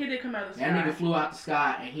came from. He did come out of the That sky. nigga flew out the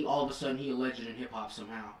sky, and he all of a sudden he a legend in hip hop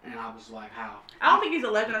somehow. And I was like, how? I don't think he's a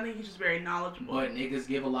legend. I think he's just very knowledgeable. But niggas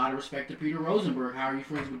give a lot of respect to Peter Rosenberg. How are you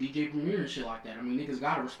friends with DJ Premier and shit like that? I mean, niggas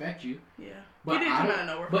gotta respect you. Yeah. But He did come out of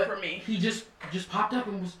nowhere but for me. He just popped up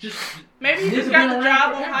and was just. Maybe he nigga just got been the around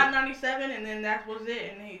job on forever. Hot 97, and then that was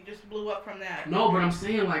it, and he just blew up from that. No, but I'm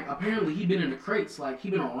saying, like, apparently he been in the crates. Like, he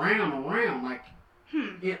been around, like,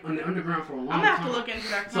 in the underground for a long time. I'm gonna have to look into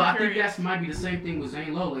that. 'cause So I'm I think curious. that might be the same thing with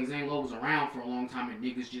Zane Lowe. Like, Zane Lowe was around for a long time and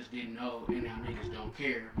niggas just didn't know, and now niggas don't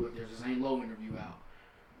care. But there's a Zane Lowe interview out.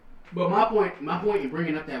 But my point in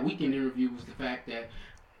bringing up that Weekend interview was the fact that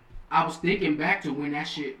I was thinking back to when that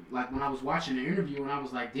shit, like when I was watching the interview, and I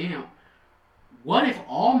was like, damn, what if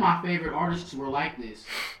all my favorite artists were like this?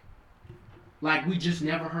 Like, we just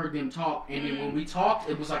never heard them talk, and then when we talked,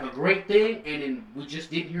 it was like a great thing, and then we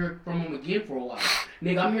just didn't hear from them again for a while.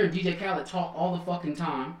 Nigga, I'm hearing DJ Khaled talk all the fucking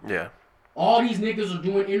time. Yeah. All these niggas are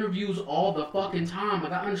doing interviews all the fucking time.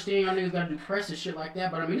 Like, I understand y'all niggas gotta do press and shit like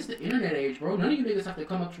that, but I mean, it's the internet age, bro. None of you niggas have to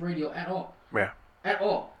come up to radio at all. Yeah. At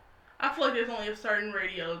all. I feel like there's only a certain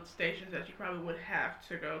radio stations that you probably would have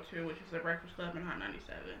to go to, which is the Breakfast Club and Hot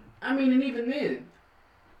 97. I mean, and even then.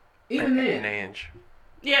 Even then. And Ange.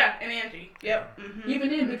 Yeah, and Angie. Yep. Mm-hmm. Even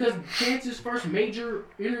then, because Chance's first major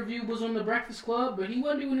interview was on the Breakfast Club, but he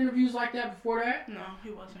wasn't doing interviews like that before that. No,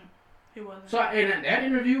 he wasn't. He wasn't. So, and that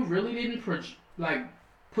interview really didn't push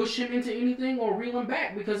him into anything or reel him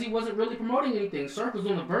back because he wasn't really promoting anything. Surf was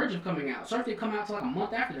on the verge of coming out. Surf didn't come out till like a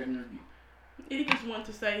month after that interview. He just wanted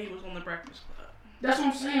to say he was on the Breakfast Club. That's what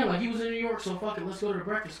I'm saying. Like, he was in New York, so fuck it, let's go to the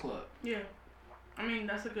Breakfast Club. Yeah. I mean,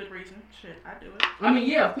 that's a good reason. Shit, I do it. I mean,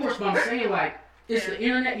 yeah, of course, but I'm saying, like, it's the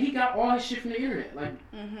internet. He got all his shit from the internet. Like,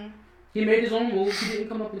 he made his own moves. He didn't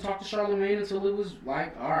come up and talk to Charlamagne until it was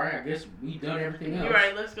like, all right, I guess we done everything else. You're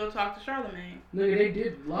right. Let's go talk to Charlamagne. Nigga, they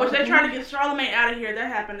did. Which they tried to get Charlamagne out of here. That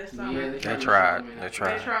happened this summer. Yeah, They to tried. get Charlamagne They out.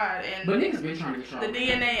 tried. They tried, and But niggas been trying to get the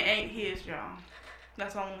Charlamagne. DNA ain't his, y'all.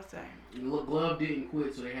 That's all I'm gonna say. Look, Glove didn't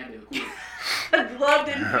quit, so they had to quit. The glove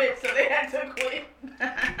didn't fit, so they had to quit.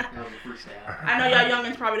 That was a freestyle. I know y'all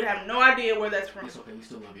youngins probably have no idea where that's from. It's okay, we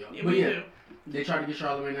still love y'all. Yeah, But we yeah, do. they tried to get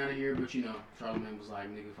Charlamagne out of here, but you know, Charlamagne was like,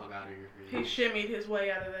 nigga, fuck out of here. He shimmied his way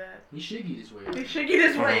out of that. He shiggy this way. He shiggied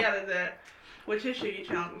his way out of that. Which his shiggy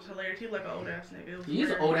challenge was hilarious. He was like an old ass nigga. It was He's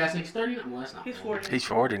an weird. old ass nigga, 39. Well, that's not He's old. 40. He's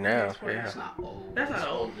 40 now. He's 40. Yeah. That's not old. That's not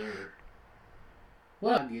old. Older.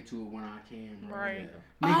 Well, I'll get to it when I can, bro. Right.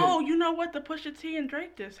 Yeah. Nigga, Oh, you know what? The Pusha T and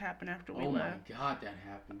Drake diss happened after we oh my left. god, that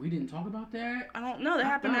happened. We didn't talk about that? I don't know. That I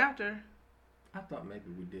happened thought- after. I thought maybe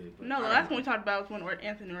we did. But No, the I last don't one we know. talked about was when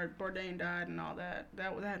Anthony Bourdain died and all that.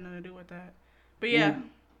 That had nothing to do with that. But yeah, Well,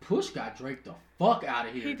 Push got Drake the fuck out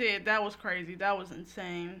of here. he did. That was crazy. That was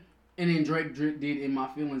insane. And then Drake did In My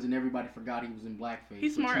Feelings, and everybody forgot he was in blackface.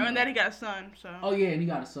 He's but smart, you and know. that he got a son. So Oh yeah, and he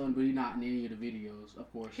got a son, but he's not in any of the videos,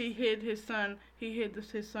 of course. he hid his son. He hid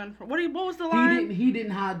his son from what was the He line?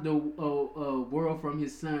 didn't hide the world from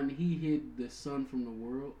his son. He hid the son from the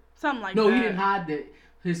world. Something like No, that. he didn't hide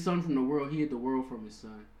his son from the world. He hid the world from his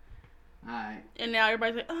son. Alright. And now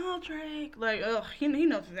everybody's like, "Oh, Drake!" Like, ugh, he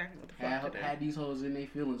knows exactly what the fuck to do. Had these hoes in their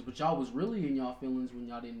feelings, but y'all was really in y'all feelings when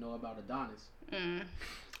y'all didn't know about Adonis.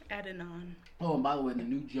 Adenon. Oh, and by the way, the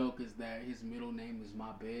new joke is that his middle name is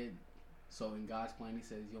My Bed. So in God's plan, he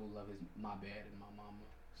says you'll love my bed and my mama.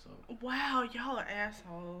 So Wow, y'all are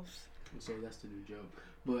assholes. that's the new joke.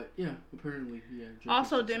 But yeah, apparently, yeah. Drake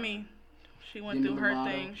Also, is Demi, she went Demi through her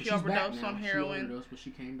Lovato. thing. But She she's back overdosed now. on She heroin. overdosed, but she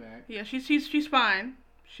came back. Yeah, she's fine.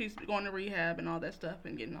 She's going to rehab and all that stuff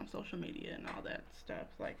and getting on social media and all that stuff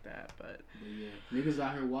like that. But yeah, niggas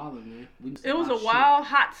out here wilding, man. it was a wild,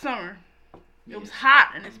 hot summer. Yeah. It was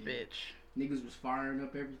hot in this bitch. Niggas was firing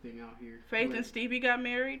up everything out here. Faith But- and Stevie got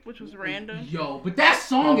married, which was random. Yo, but that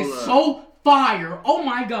song is so fire. Oh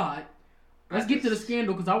my god. Let's get to the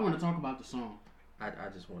scandal because I want to talk about the song. I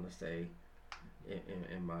just want to say,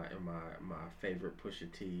 in my favorite Pusha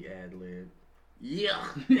T ad lib. Yeah.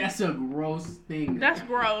 That's a gross thing. That's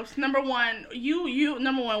gross. Number one, me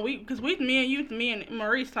and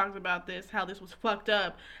Maurice talked about this, how this was fucked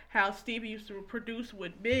up, how Stevie used to produce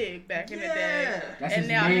with Big back in the day. That's and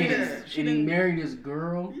his now man. she And he didn't. married his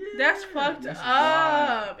girl. That's fucked That's up.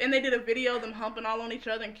 wild. And they did a video of them humping all on each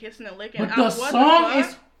other and kissing and licking. But the What song fuck?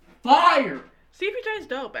 is fire. Stevie J's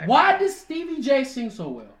dope. Actually. Why does Stevie J sing so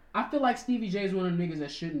well? I feel like Stevie J is one of the niggas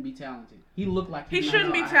that shouldn't be talented. He looked like He not-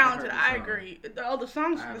 shouldn't be I haven't talented. heard the I song. agree. The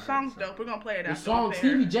song's I haven't song's heard the dope. We're gonna play it The after. song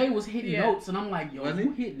Stevie J was hitting Yeah. notes, and I'm like, yo, Was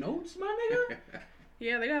you he? hit notes, my nigga?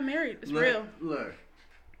 Yeah, they got married. It's Look, real. Look,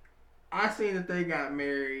 I seen that they got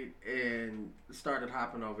married, and started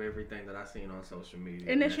hopping over everything that I seen on social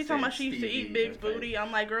media. And then that she talking said about she used to eat Stevie Big's and Faith. booty.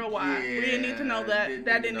 I'm like, girl, why? We didn't need to know that. Didn't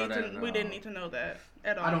That need didn't to need know to. that at We all. didn't need to know that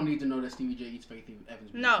at all. I don't need to know that Stevie J eats Faith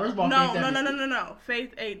Evans. No, First of all, no. Faith Evans- No.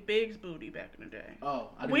 Faith ate Big's booty back in the day. Oh,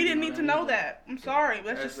 We didn't need to know either. that. I'm sorry.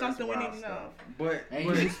 That's just That's something we wild need to know. stuff. But Hey,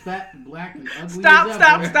 but he's fat, black, and ugly. Stop, as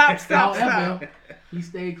stop, ever. stop, stop, However, stop. he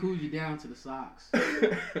stayed Coogee down to the socks.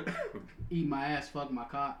 Eat my ass, fuck my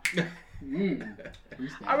cock.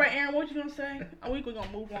 All right, Aaron, what you gonna say? We're gonna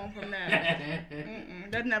move on from that.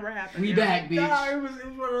 That never happened. We Aaron. back, bitch. no, it was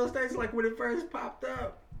one of those things like when it first popped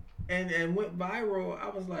up and went viral. I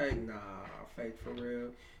was like, nah, Faith, for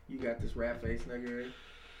real. You got this rat face nigga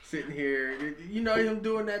sitting here. You know him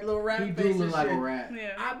doing that little rat He face. do and look like shit. a rat.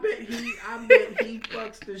 Yeah. I bet he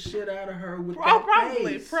fucks the shit out of her with Oh, that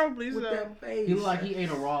probably, face. probably with so. that face. He look like he ate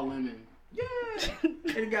a raw lemon. Yeah.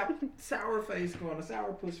 And he got sour face going on,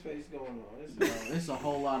 sour puss face going on. It's a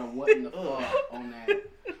whole lot of what in the fuck on that.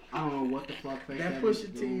 I don't know what the fuck face That Evans is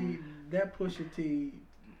Pusha T, doing. that Pusha T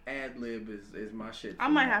ad lib is my shit. I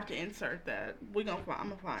might have to insert that. I'm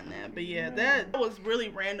gonna find that. But yeah, that was really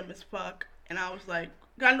random as fuck. And I was like,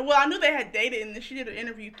 well, I knew they had dated, and then she did an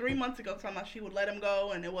interview 3 months ago talking about she would let him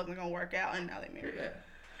go, and it wasn't gonna work out, and now they married. Yeah.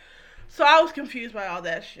 So I was confused by all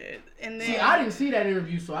that shit. And then See, I didn't see that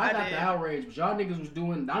interview, so I got did. the outrage. But y'all niggas was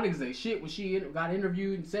doing, y'all niggas ain't shit when she got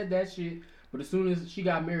interviewed and said that shit. But as soon as she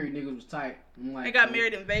got married, niggas was tight. I'm like, they got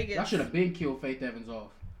married in Vegas. Y'all should have been killed Faith Evans off.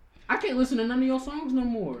 I can't listen to none of your songs no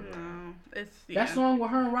more. No, it's That song with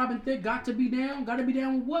her and Robin Thicke, Got to Be Down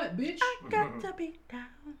with what, bitch? I got to be down.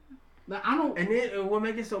 Like, I don't. And then what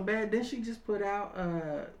make it so bad? Didn't she just put out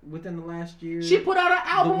within the last year? She put out an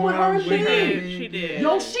album with her and She Big. did. She did.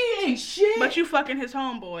 Yo, she ain't shit. But you fucking his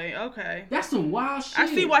homeboy. Okay. That's some wild shit. I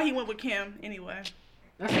see why he went with Kim anyway.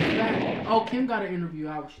 That's a fact. Oh, Kim got an interview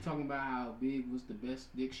out where she talking about how Big was the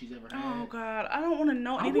best dick she's ever had. Oh God, I don't want to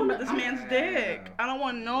know anything about this man's dick. I don't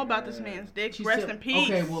want to know about this man's dick. She Rest said- in peace.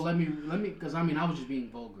 Okay, well let me, because I mean I was just being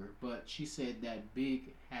vulgar, but she said that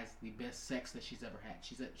Big has the best sex that she's ever had.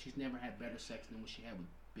 She said she's never had better sex than what she had with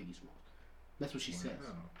Biggie Smalls. That's what she says.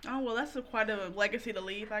 Oh well, that's quite a legacy to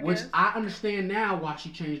leave, I Which guess. I understand now why she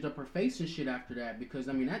changed up her face and shit after that, because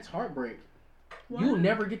I mean that's heartbreak. What? You'll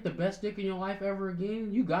never get the best dick in your life ever again.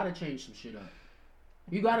 You gotta change some shit up.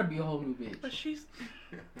 You gotta be a whole new bitch. But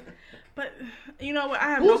but you know what?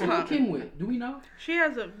 I have Who's no Lil comment. Kim with? Do we know? She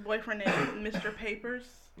has a boyfriend named Mr. Papers,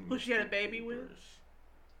 who she had a baby with.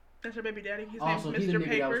 That's her baby daddy. His Also, name's he the Mr.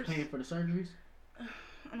 nigga that was Papers. paying for the surgeries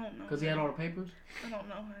I don't know. because he had all the papers. I don't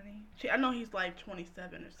know, honey. I know he's like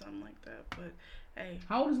 27 or something like that. But hey,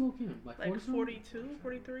 How old is Lil Kim? Like 40 42,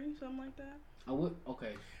 43, something like that. I would.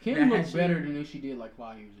 Okay. Kim Now, looks has she- better than she did like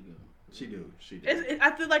 5 years ago. She do.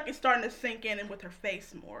 I feel like it's starting to sink in with her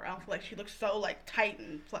face more. I don't feel like she looks so like tight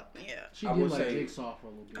and yeah. She I did would like say- Jigsaw for a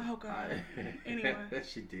little bit. Oh God. Anyway.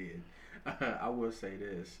 She did. I will say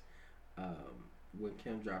this. When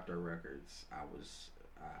Kim dropped her records, I was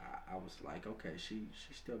like, okay, she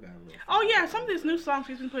still got a little. Oh yeah, some of these new songs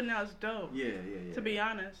she's been putting out is dope. Yeah. To be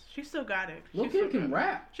honest, she still got it. Lil She Kim still can got it.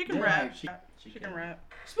 rap. She can Yeah, rap. she She can rap.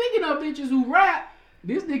 Speaking of bitches who rap,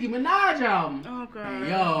 this Nicki Minaj album. Oh God. Hey,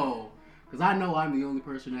 yo. Because I know I'm the only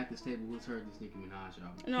person at this table who's heard this Nicki Minaj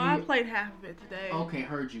album. No, I played half of it today. Okay,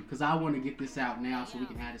 heard you. Because I want to get this out now so we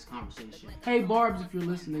can have this conversation. Hey, Barbs, if you're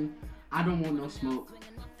listening, I don't want no smoke.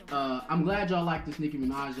 I'm glad y'all like this Nicki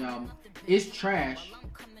Minaj album. It's trash,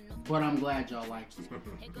 but I'm glad y'all liked it.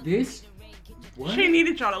 This, what? She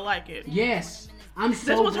needed y'all to like it. Yes. I'm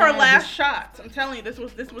so This was her glad last this- shot. I'm telling you, this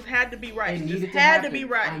was had to be right. It This needed had to happen. be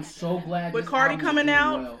right. I'm so glad With this Cardi album is coming doing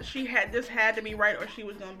out, well. this had to be right, or she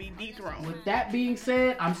was gonna be dethroned. With that being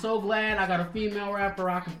said, I'm so glad I got a female rapper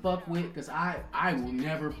I can fuck with, because I will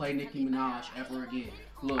never play Nicki Minaj ever again.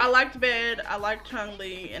 Look, I liked Bed, I liked Chung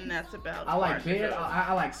Lee, and that's about. I like as far as it Bed. goes.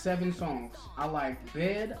 I like 7 songs. I like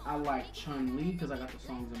Bed. I like Chun Li because I got the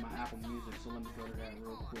songs in my Apple Music. So let me go to that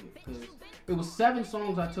real quick because it was 7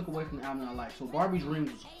 songs I took away from the album I liked. So Barbie's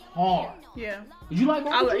Dreams was hard. Yeah. Did you like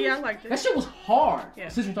Barbie's Dreams? Yeah, I liked it. That shit was hard. Yeah.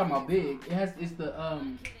 Since we're talking about big, it's the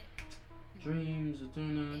Dreams.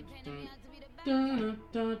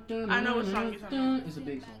 I know what song you're talking about. It's a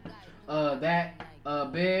big song.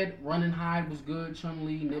 Bed, Run and Hide was good. Chun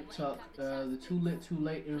Li, Nip Tuck, the Too Lit, Too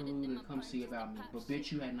Late interlude, and Come See About Me. But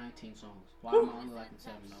bitch, you had 19 songs. Why am I only liking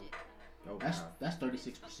 7 though? Oh, That's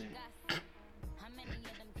 36%.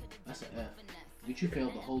 That's an F. Bitch, you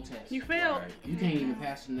failed the whole test. You failed. Right. You can't even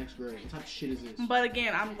pass the next grade. What type of shit is this? But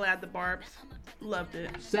again, I'm glad the Barbs loved it.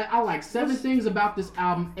 I like 7 things about this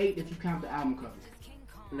album. 8 if you count the album cover.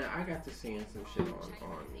 Now I got to seeing some shit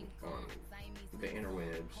on the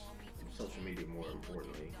interwebs, social media more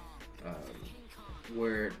importantly,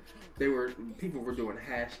 where people were doing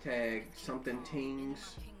hashtag something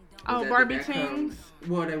teens. Oh, Barbie teens.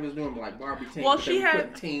 Well, they was doing like Barbie teens. Well, but she they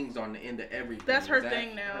had put teens on the end of everything. That's her Is that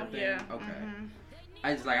thing now. her thing? Yeah. Okay.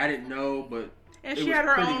 Mm-hmm. I didn't know, but. And it she was had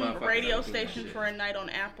her pretty own motherfuckers radio that do that station shit. for a night on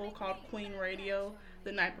Apple called Queen Radio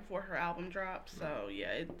the night before her album dropped. So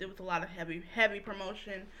yeah, it was a lot of heavy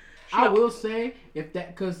promotion. I will say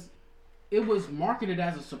because it was marketed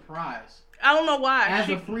as a surprise. I don't know why. As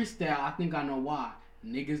a freestyle, I think I know why.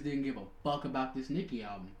 Niggas didn't give a fuck about this Nicki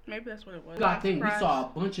album. Maybe that's what it was. I think we saw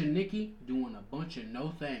a bunch of Nicki doing a bunch of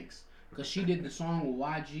no thanks. Because she did the song with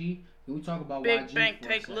YG. Can we talk about Big YG Bank for a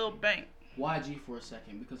take second? Lil Bank. YG for a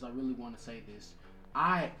second, because I really want to say this.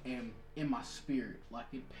 I am in my spirit, like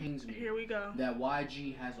it pains me. Here we go. That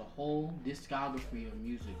YG has a whole discography of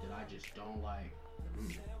music that I just don't like.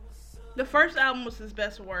 The first album was his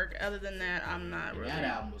best work. Other than that, I'm not really. That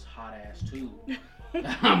album was hot ass too.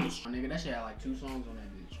 Nigga, that shit had like 2 songs on that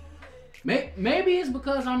bitch. Maybe it's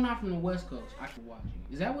because I'm not from the West Coast. I can watch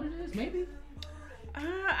it. Is that what it is? Maybe.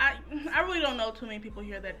 I really don't know too many people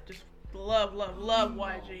here that just love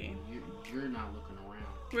YG. You're not looking around.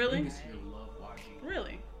 Really? Niggas here love YG.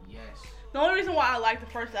 Really? Yes. The only reason why I like the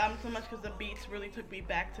first album so much because the beats really took me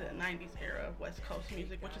back to the 90s era of West Coast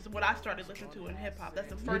music, which is what I started listening to in hip hop. That's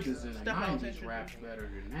the first Niggas in the stuff I was 90s interested raps in. better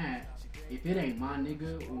than that. If it ain't My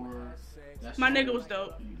Nigga or that My song Nigga with- was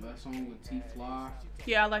dope. That song with T-Fly.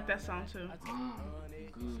 Yeah, I like that song too. I'm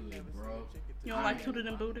good, bro. You don't like Tooted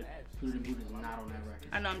and Booted? Tooted and Booted is not on that record.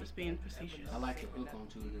 I know I'm just being facetious. I like the hook on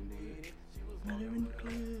Tooted and Booted.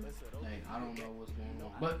 Like, I don't know what's going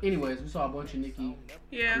on. But anyways, we saw a bunch of Nicki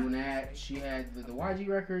Yeah. doing that. She had the YG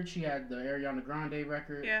record. She had the Ariana Grande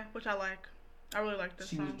record. Yeah, which I like. I really like this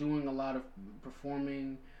She song. was doing a lot of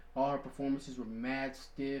performing. All her performances were mad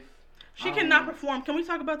stiff. She cannot perform. Can we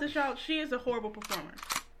talk about this, y'all? She is a horrible performer.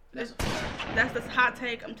 That's a fact. That's this hot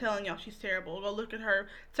take. I'm telling y'all, she's terrible. Go look at her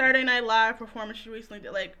Saturday Night Live performance she recently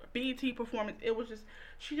did, like BET performance. It was just,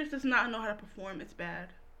 she just does not know how to perform. It's bad.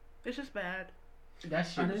 It's just bad. That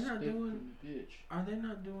shit Are they is not stiff doing- as a bitch. Are they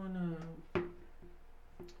not doing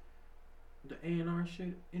the A&R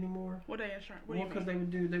shit anymore? What they insurance? What Well, do because you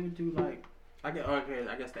mean? they would do like, I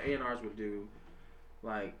guess the A&Rs would do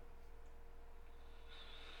like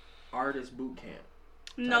artist boot camp.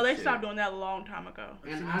 No, they shit. stopped doing that a long time ago.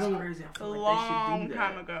 And See, I that's don't- crazy. I A feel like they long should do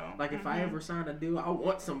time that. ago. Like if I Mhm. ever sign a deal, I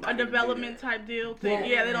want somebody A to do development that. type deal thing. Well,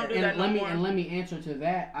 Yeah, they don't do that no more. And let me answer to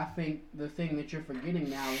that. I think the thing that you're forgetting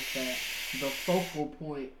now is that the focal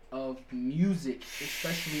point of music,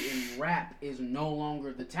 especially in rap, is no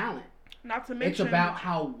longer the talent. Not to mention, It's about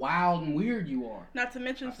how wild and weird you are. not to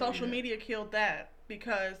mention, I feel social you. media killed that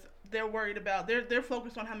because they're worried about they're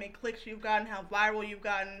focused on how many clicks you've gotten, how viral you've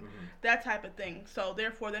gotten, that type of thing. So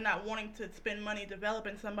therefore, they're not wanting to spend money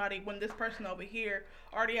developing somebody when this person over here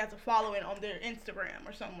already has a following on their Instagram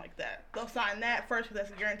or something like that. They'll sign that first because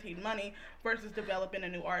that's guaranteed money versus developing a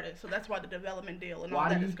new artist. So that's why the development deal and all Why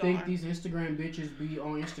that do you is think gone. these Instagram bitches be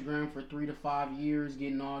on Instagram for 3 to 5 years,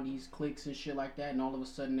 getting all these clicks and shit like that, and all of a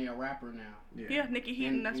sudden they're a rapper now, Yeah, Nikki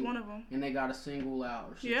Heaton, And- that's and- one of them. and they got a single out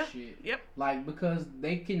or some Yeah. shit? Yep. Like, because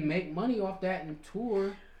they can make money off that and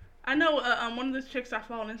tour. I know one of the chicks I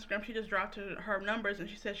follow on Instagram, she just dropped her numbers and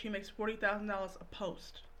she said she makes $40,000 a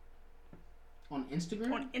post. On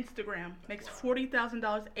Instagram? On Instagram, makes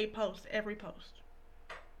 $40,000 a post, every post.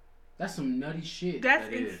 That's some nutty shit. That's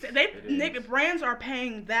It is. insane. It is. Nigga, brands are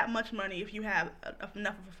paying that much money if you have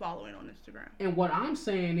enough of a following on Instagram. And what I'm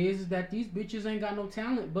saying is that these bitches ain't got no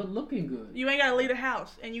talent but looking good. You ain't gotta leave the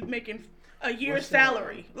house and you making a year's What's that?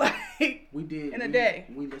 salary, like We did in a day.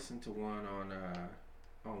 We listened to one on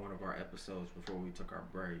one of our episodes before we took our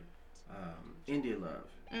break. India Love.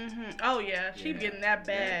 Oh yeah, she Yeah. getting that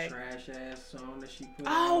bag. That trash ass song that she put.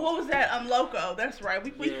 Oh, out. what was that? Loco. That's right.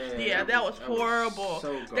 Yeah, that was horrible.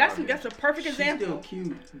 So That's garbage. a perfect She's example. still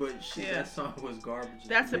cute, but Yeah. that song was garbage.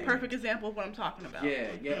 That's a Man. perfect example of what I'm talking about.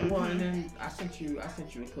 Yeah. Well, and then I sent you a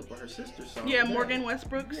clip of her sister's song. Yeah, Morgan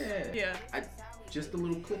Westbrook's. Yeah. Just the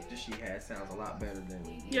little clip that she had sounds a lot better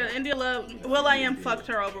than. Yeah, India Love. Will I Am fucked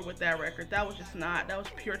her over with that record. That was just not. That was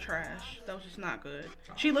pure trash. That was just not good.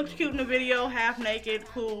 She looked cute in the video, half naked,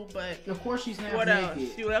 cool, but Of course she's half what else?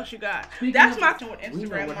 naked. What else you got? Speaking That's of- my thing with We know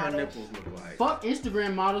Instagram what her models. nipples look like. Fuck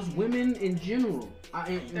Instagram models, women in general.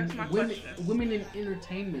 That's my women, question. women in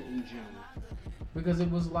entertainment in general. Because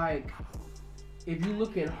it was like, if you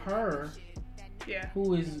look at her, Yeah,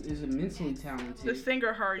 who is immensely talented. the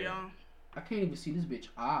singer her young. I can't even see this bitch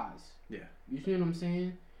eyes. Yeah. You see what I'm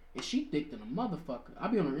saying? And she thick than a motherfucker. I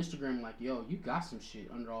be on her Instagram like, yo, you got some shit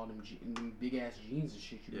under all them, them big ass jeans and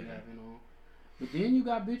shit you be Yeah. having on. But then you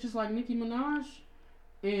got bitches like Nicki Minaj.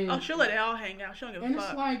 And Oh, she'll let it all hang out. She don't give a and fuck.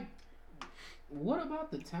 it's like, what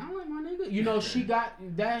about the talent, my nigga? You know, she got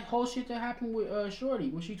that whole shit that happened with Shorty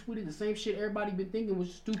when she tweeted the same shit everybody been thinking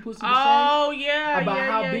was Stu Pussy Oh yeah, about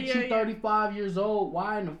yeah, how yeah, bitch yeah, you 35 years old.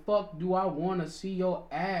 Why in the fuck do I want to see your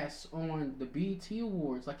ass on the BET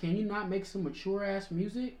Awards? Like, can you not make some mature ass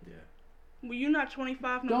music? Yeah. Well, you're not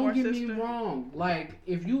 25 no Don't more, get sister. me wrong. Like,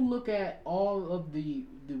 if you look at all of the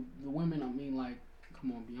women, I mean, like,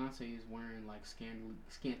 come on, Beyonce is wearing like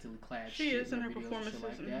scantily clad She shit is in her videos and performances. shit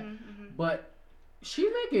like that. Mm-hmm. But she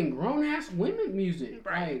making grown ass women music.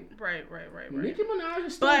 Right, Like, right. Nicki Minaj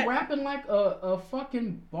is still But- rapping like a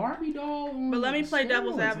fucking Barbie doll. On But let me play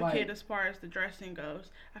devil's steroids. advocate Like, as far as the dressing goes.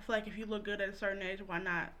 I feel like if you look good at a certain age, why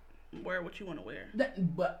not wear what you want to wear?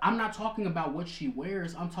 but I'm not talking about what she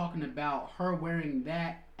wears. I'm talking about her wearing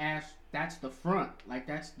that as that's the front. Like,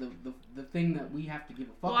 that's the thing that we have to give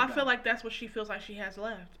a fuck Well, about. I feel like that's what she feels like she has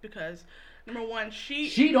left because number one,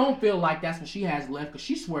 She don't feel like that's what she has left because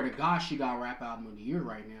she swear to God she got rap album of the year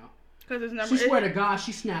right now. because it's number. She swear to God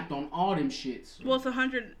she snapped on all them shits. Well, it's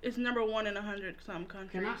 100. It's number one in 100 some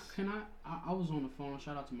countries. I was on the phone.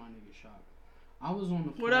 Shout out to my nigga Shock. I was on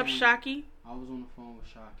the phone. What up, Shocky? I was on the phone with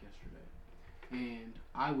Shock yesterday, and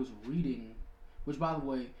I was reading. Which, by the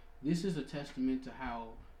way, this is a testament to how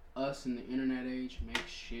us in the internet age make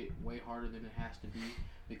shit way harder than it has to be.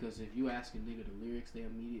 Because if you ask a nigga the lyrics, they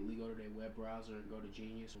immediately go to their web browser and go to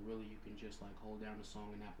Genius. And really, you can just like hold down the song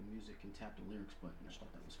in Apple Music and tap the lyrics button. I just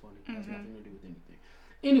thought that was funny. It has nothing to do with anything.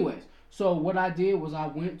 Anyways, so what I did was I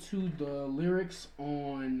went to the lyrics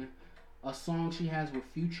on a song she has with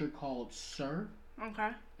Future called Sir. Okay.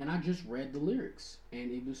 And I just read the lyrics.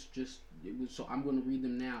 And it was so I'm going to read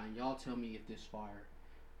them now. And y'all tell me if this fire.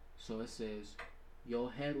 So it says,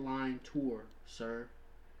 your headline tour, sir,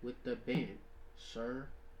 with the band. Sir,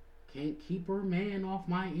 can't keep her man off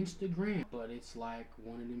my Instagram. But it's like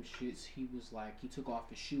one of them shits he was like, he took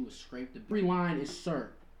off his shoe and scraped the every line is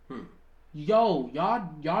sir. Yo,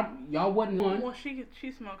 y'all wasn't one. Well,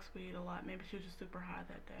 she smokes weed a lot. Maybe she was just super high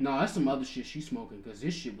that day. No, that's some other shit she's smoking because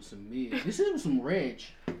this shit was some mid. This is some reg.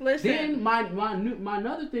 Listen. Then my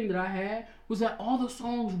another thing that I had was that all the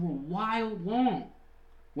songs were wild long.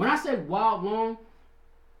 When I say wild long,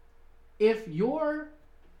 if your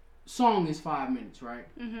song is 5 minutes, right?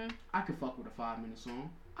 Mm-hmm. I could fuck with a 5-minute song.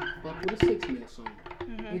 I could fuck with a 6-minute song.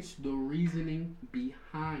 Mm-hmm. It's the reasoning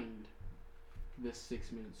behind the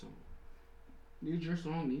 6-minute song. Did your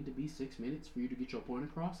song need to be 6 minutes for you to get your point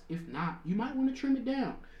across? If not, you might want to trim it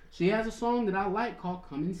down. She has a song that I like called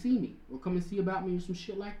Come and See Me or Come and See About Me or some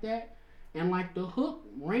shit like that. And like the hook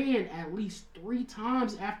ran at least 3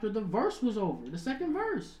 times after the verse was over, the second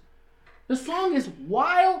verse. The song is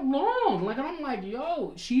wild long. Like, I'm like,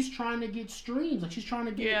 yo, she's trying to get streams. Like, she's trying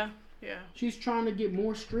to get... Yeah. She's trying to get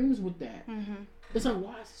more streams with that. Mm-hmm. It's like,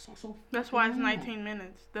 why is this song so That's why it's long? 19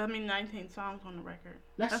 minutes. I mean, 19 songs on the record.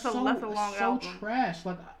 That's a so long so album. trash.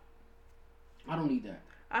 Like, I don't need that.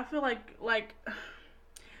 I feel like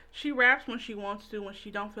she raps when she wants to. When she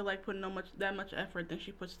don't feel like putting that much effort, then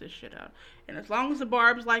she puts this shit out. And as long as the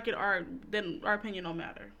Barbs like it, then our opinion don't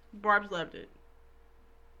matter. Barbs loved it.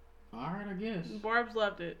 All right, I guess. Barbs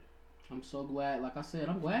loved it. I'm so glad. Like I said,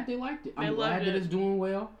 I'm glad they liked it. They I'm glad loved that it. it's doing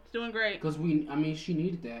well. It's doing great. Because she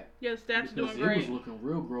needed that. Yeah, the stats Because doing it great. was looking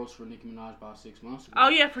real gross for Nicki Minaj about 6 months ago. Oh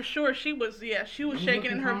yeah, for sure. She was was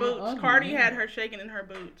shaking in her looking boots. kinda ugly, Cardi yeah. had her shaking in her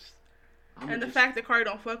boots. And the just, fact that Cardi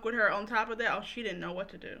don't fuck with her on top of that, she didn't know what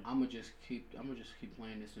to do. I'm gonna just keep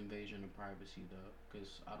playing this invasion of privacy though,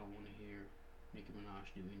 because I don't want to hear Nicki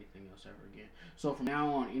Minaj do anything else ever again. So from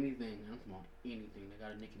now on, anything they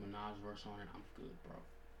got a Nicki Minaj verse on it, I'm good, bro.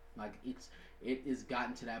 Like it is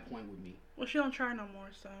gotten to that point with me. Well, she don't try no more,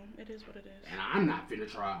 so it is what it is. And I'm not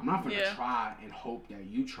finna try. I'm not finna Yeah. try and hope that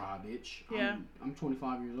you try, bitch. Yeah. I'm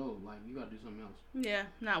 25 years old. Like, you gotta do something else. Yeah,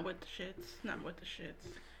 not with the shits. Not with the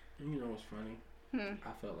shits. And you know what's funny?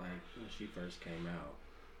 I felt like when she first came out,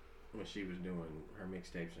 when she was doing her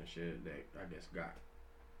mixtapes and shit, that I guess got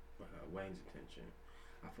Wayne's attention.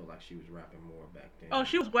 I feel like she was rapping more back then. Oh,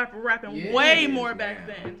 she was rapping Yeah, way she more is back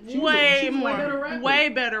now. then. She was Way a more. better rapper. Way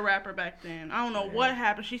better rapper back then. I don't know Yeah. what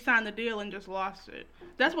happened. She signed the deal and just lost it.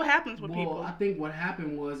 That's what happens with Well, people. I think what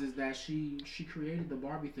happened is that she created the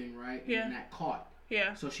Barbie thing, right? Yeah. And that caught.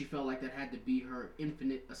 Yeah. So she felt like that had to be her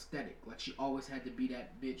infinite aesthetic. Like, she always had to be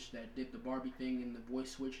that bitch that did the Barbie thing and the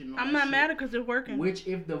voice switching and all I'm that not shit. mad at because it's working. Which,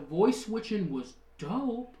 if the voice switching was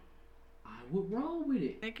dope, I would roll with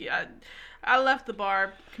it. Nikki, I left the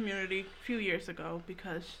Barb community a few years ago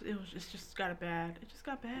because it's just got bad. It just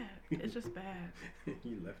got bad. It's just bad.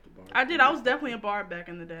 You left the Barb. I did. I was definitely a Barb back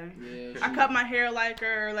in the day. Yeah, I cut my hair like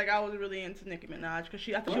her. Like I was really into Nicki Minaj because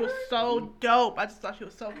I thought she was so dope. I just thought she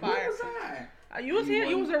was so fire. Where was I? You was here.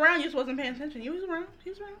 You was around. You just wasn't paying attention. You was around. He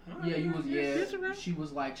was around. Yeah, you was. Yeah, He was around. she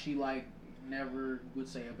was like never would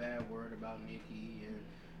say a bad word about Nicki, and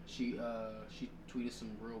she tweeted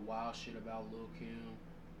some real wild shit about Lil Kim.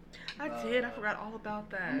 I did. I forgot all about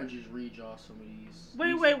that. I'm gonna just read y'all some of these. Wait.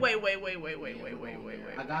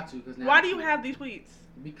 I got to because now. Why do you have these tweets?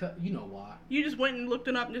 Because you know why. You just went and looked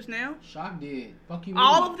it up just now. Shock did. Fuck you.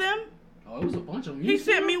 All of them? Oh, it was a bunch of them. He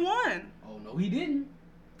sent me one. Oh no, he didn't.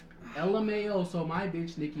 LMAO, so my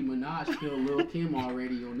bitch Nicki Minaj killed Lil Kim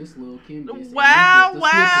already on this Lil Kim diss. Wow.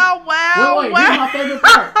 Wait, here's my favorite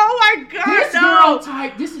part. Oh my god, This girl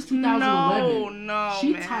typed, this is 2011. No,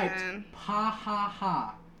 she man. typed ha ha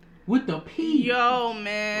ha with the P. Yo,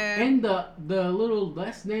 man. And the little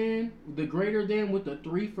less than, the greater than with the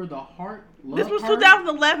 3 for the heart. This was heart.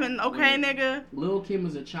 2011, okay, Wait. nigga? Lil Kim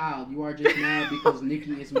is a child. You are just mad because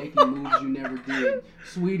Nicki is making moves you never did.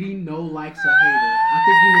 Sweetie, no likes a hater. I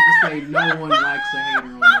think you need to say no one likes a hater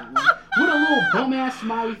on that one. With a little bum ass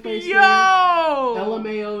smiley face. Yo! There.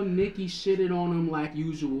 LMAO, Nicki shitted on him like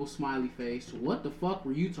usual, smiley face. What the fuck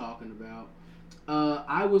were you talking about?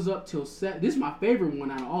 I was up till set. This is my favorite one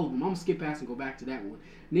out of all of them. I'm gonna skip past and go back to that one.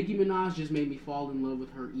 Nicki Minaj just made me fall in love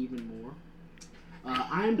with her even more.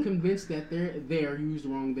 I am convinced that there, used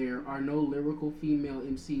wrong there, are no lyrical female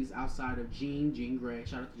MCs outside of Jean Grey,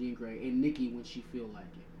 shout out to Jean Grey, and Nicki when she feel like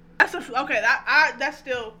it. Okay, that's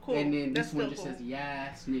still cool. And then that's this one just says,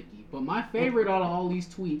 yes, Nicki. But my favorite out of all these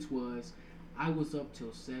tweets was, I was up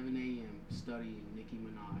till 7 a.m. studying Nicki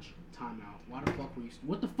Minaj. Timeout. What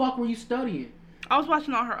the fuck were you studying? I was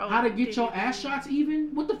watching all her old. How to get your ass shots even?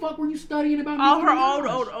 What the fuck were you studying about? All Nicki her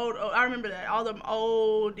Minaj? old. I remember that. All them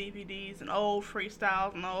old DVDs and old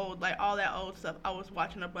freestyles and all that old stuff. I was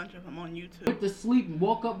watching a bunch of them on YouTube. Went to sleep and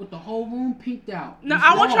woke up with the whole room pinked out. No, Just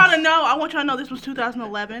I want y'all lost. to know. I want y'all to know this was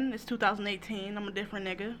 2011. It's 2018. I'm a different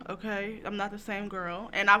nigga. Okay, I'm not the same girl,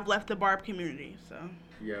 and I've left the Barb community. So.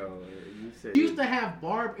 Yo, you said. She used to have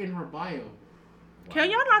Barb in her bio. Can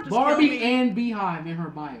y'all not just Barbie kill me? and Beehive in her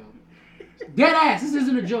bio. Dead ass. This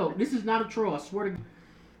isn't a joke. This is not a troll. I swear to God.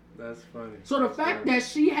 That's funny. So the fact that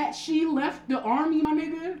she left the army, my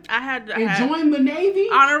nigga, I had to and joined the Navy.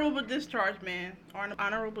 honorable discharge, man.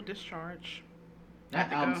 Honorable discharge. That Had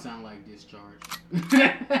to album go. sound like discharge.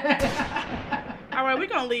 All right, we're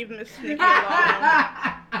gonna leave Miss Nikki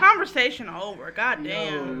alone. Conversation over. God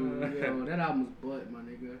damn. Yo, that album's butt, my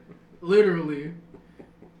nigga. Literally.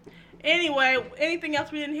 Anyway, anything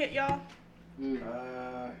else we didn't hit, y'all?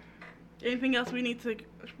 I Anything else we need to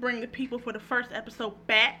bring the people for the first episode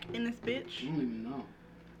back in this I bitch? don't even know.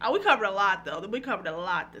 We covered a lot though. We covered a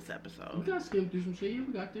lot this We episode. got skimmed through some shit. Yeah,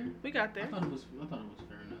 we got there. We got I there. thought it was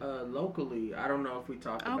fair enough. locally, I don't know if we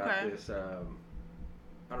talked about Okay. this.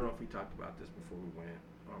 I don't know if we talked about this before we went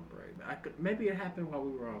on break. Maybe it happened while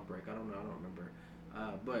we were on break. I don't know. I don't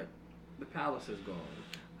remember. But the Palace is gone.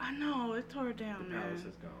 I know, it tore it down, The man. Palace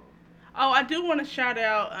is gone. Oh, I do want to shout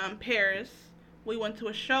out Paris. We went to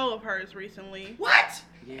a show of hers recently. What?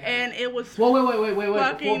 Yeah. And it was Well, wait.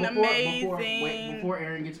 fucking Wait, before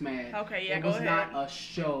Aaron gets mad. Okay, yeah, it go was ahead. not a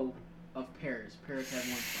show of Paris. Paris had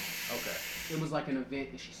one song. Okay. It was like an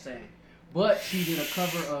event that she sang. But she did a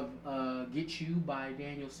cover of Get You by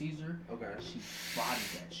Daniel Caesar. Okay. She bodied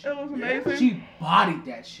that shit. It was Yeah. amazing. She bodied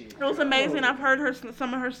that shit. It was amazing. I've heard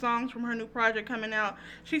some of her songs from her new project coming out.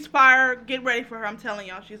 She's fire. Get ready for her. I'm telling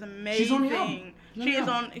y'all, she's amazing. She's on the album.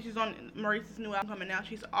 She's on Maurice's new album coming out.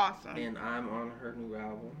 She's awesome. And I'm on her new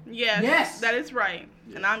album. Yes, that is right.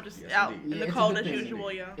 Yes. And I'm just Yes, out indeed. in the it's a cold good as thing.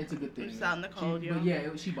 usual, yo. It's a good thing. I'm just out in the cold, yo. But yeah,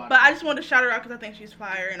 she bodied But I it. just wanted to shout her out because I think she's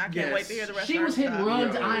fire, and I can't Yes. wait to hear the rest She of her was hitting stuff.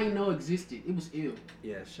 runs Yo. I didn't know existed. It was ill.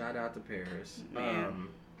 Yeah, shout out to Paris. Man.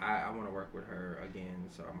 I want to work with her again,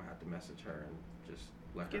 so I'm gonna have to message her and just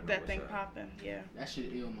let her Get know that what's thing up. popping, yeah. That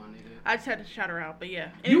shit ill, my nigga. I just had to shout her out, but yeah.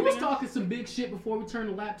 You was Anything else? talking some big shit before we turned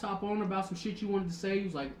the laptop on about some shit you wanted to say. You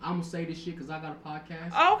was like, I'm gonna say this shit because I got a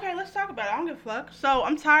podcast. Oh, okay, let's talk about it. I don't give a fuck. So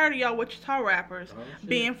I'm tired of y'all Wichita rappers Oh, shit.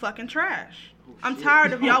 being fucking trash. Oh, I'm shit.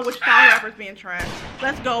 tired of y'all Wichita rappers being trash.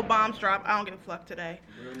 Let's go, bombs drop. I don't give a fuck today.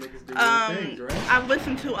 Real niggas do real things, right? I've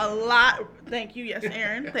listened to a lot. Thank you, yes,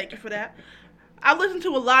 Aaron. Thank you for that. I've listened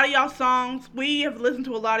to a lot of y'all songs. We have listened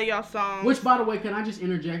to a lot of y'all songs. Which, by the way, can I just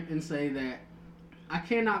interject and say that I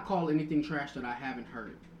cannot call anything trash that I haven't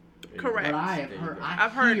heard. Correct. But I have There you heard. go.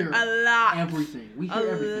 I've heard hear a lot. everything. We A hear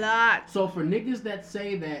everything. lot. So for niggas that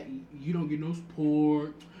say that you don't get no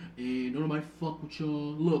support and don't nobody fuck with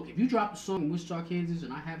y'all. Look, if you drop a song in Wichita, Kansas,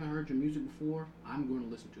 and I haven't heard your music before, I'm going to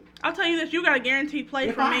listen to it. I'll tell you this, you got a guaranteed play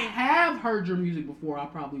If for I me. have heard your music before, I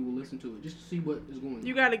probably will listen to it just to see what is going on.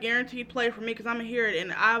 You got a guaranteed play for me because I'm going to hear it,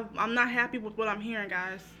 and I'm not happy with what I'm hearing,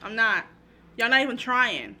 guys. I'm not. Y'all not even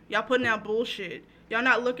trying. Y'all putting out bullshit. Y'all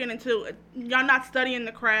not y'all not studying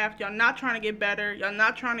the craft. Y'all not trying to get better. Y'all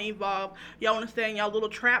not trying to evolve. Y'all want to stay in y'all little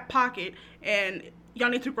trap pocket, and y'all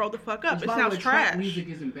need to grow the fuck up. Which, it by the sounds way, trash. Trap music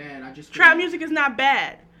isn't bad. I just Trap music is not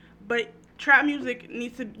bad, but trap music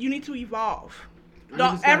you need to evolve.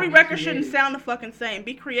 Every record shouldn't sound the fucking same.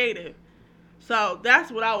 Be creative. So that's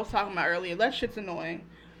what I was talking about earlier. That shit's annoying.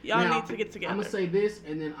 Y'all need to get together. I'm gonna say this,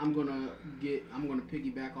 and then I'm gonna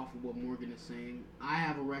piggyback off of what Morgan is saying. I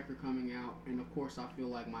have a record coming out, and of course, I feel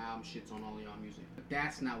like my album shits on all of y'all music, but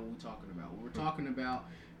that's not what we're talking about. What we're talking about,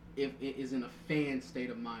 if it is in a fan state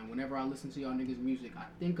of mind. Whenever I listen to y'all niggas' music, I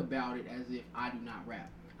think about it as if I do not rap.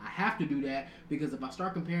 I have to do that because if I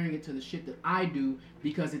start comparing it to the shit that I do,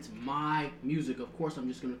 because it's my music, of course, I'm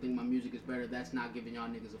just gonna think my music is better. That's not giving y'all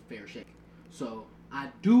niggas a fair shake. So I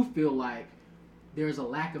do feel like there's a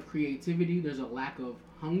lack of creativity. There's a lack of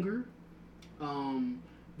hunger.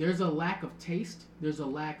 There's a lack of taste. There's a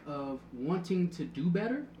lack of wanting to do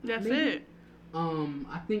better. That's maybe. it.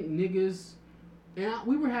 I think niggas... And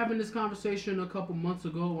we were having this conversation a couple months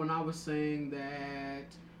ago when I was saying that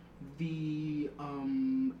the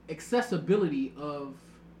accessibility of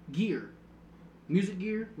gear, music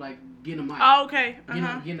gear, like getting a mic, Oh, okay.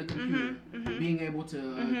 getting a computer, being able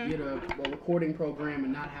to get a recording program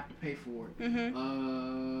and not have to pay for it,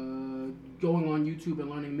 going on YouTube and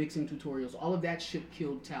learning mixing tutorials, all of that shit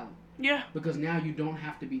killed talent. Yeah. Because now you don't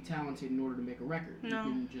have to be talented in order to make a record. No.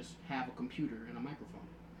 You can just have a computer and a microphone.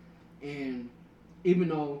 And even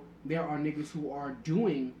though there are niggas who are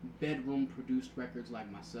doing bedroom-produced records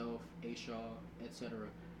like myself, A-Shaw, etc.,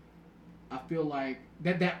 I feel like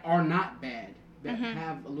that are not bad, that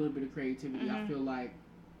have a little bit of creativity. I feel like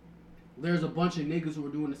there's a bunch of niggas who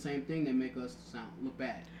are doing the same thing that make us look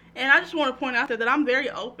bad. And I just want to point out that I'm very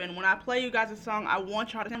open. When I play you guys a song, I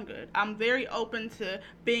want y'all to sound good. I'm very open to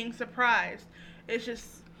being surprised. It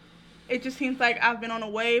just seems like I've been on a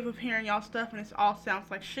wave of hearing y'all stuff, and it all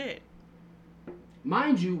sounds like shit.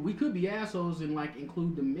 Mind you, we could be assholes and like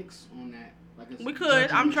include the mix on that. Like We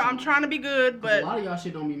could. I'm trying to be good, but a lot of y'all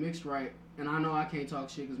shit don't be mixed right, and I know I can't talk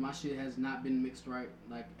shit because my shit has not been mixed right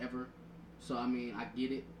like ever. So I mean, I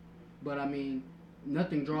get it, but I mean,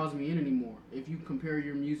 nothing draws me in anymore. If you compare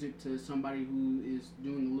your music to somebody who is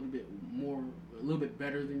doing a little bit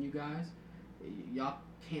better than you guys, y'all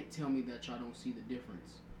can't tell me that y'all don't see the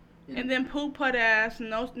difference. And then poo put ass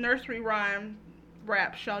nursery rhyme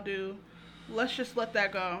raps y'all do. Let's just let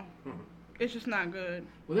that go. It's just not good.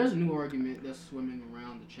 Well, there's a new argument that's swimming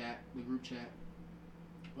around the group chat.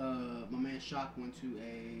 My man Shock went to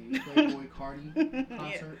a Playboy Cardi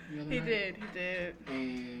concert the other night. He did.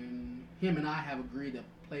 And him and I have agreed that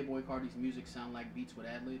Playboy Cardi's music sound like beats with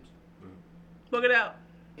ad-libs. Book it out.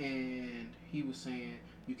 And he was saying,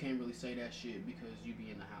 you can't really say that shit because you be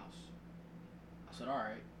in the house. I said,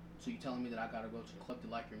 alright, so you telling me that I gotta go to the club to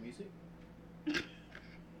like your music?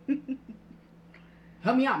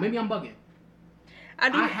 Help me out, maybe I'm bugging.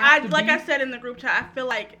 I said in the group chat, I feel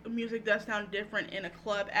like music does sound different in a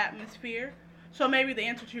club atmosphere. So maybe the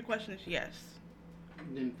answer to your question is yes.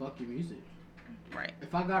 Then fuck your music. Right.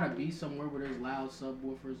 If I gotta be somewhere where there's loud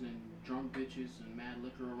subwoofers and drunk bitches and mad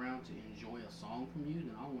liquor around to enjoy a song from you,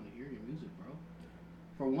 then I want to hear your music, bro.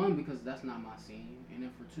 For one, because that's not my scene, and then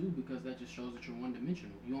for two, because that just shows that you're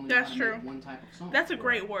one-dimensional. You only That's make true. one type of song. That's a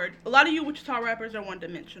great word. A lot of you Wichita rappers are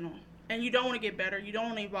one-dimensional. And you don't want to get better. You don't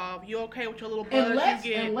want to evolve. You okay with your little buzz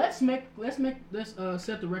you get. And let's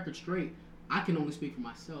set the record straight. I can only speak for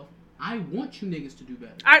myself. I want you niggas to do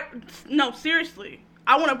better. No, seriously.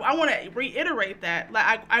 I want to reiterate that.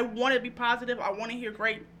 Like I want to be positive. I want to hear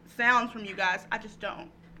great sounds from you guys. I just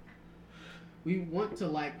don't. We want to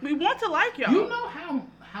like y'all. You know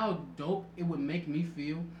how dope it would make me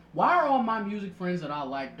feel? Why are all my music friends that I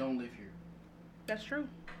like don't live here? That's true.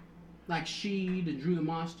 Like the Drew the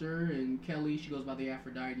Monster, and Kelly, she goes by the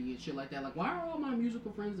Aphrodite and shit like that. Like, why are all my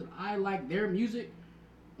musical friends that I like their music,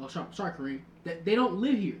 sorry Kareem, that they don't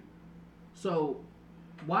live here? So,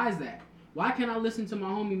 why is that? Why can't I listen to my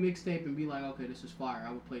homie mixtape and be like, okay, this is fire,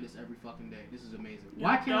 I would play this every fucking day, this is amazing.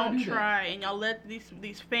 Why can't I do that? Don't try, and y'all let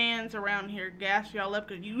these fans around here gas y'all up,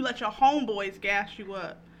 because you let your homeboys gas you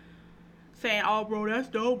up, saying, oh bro, that's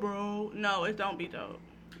dope, bro. No, it don't be dope.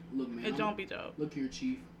 Look, man, don't be dope. Look here,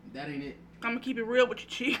 Chief. That ain't it. I'm gonna keep it real with you,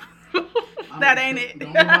 Chief. That ain't it.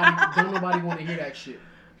 Don't nobody want to hear that shit.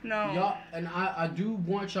 No. Y'all, and I do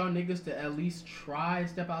want y'all niggas to at least try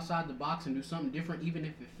step outside the box and do something different, even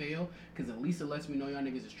if it fail, because at least it lets me know y'all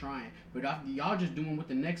niggas is trying. But y'all just doing what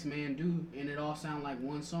the next man do, and it all sound like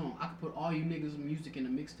one song. I could put all you niggas' music in a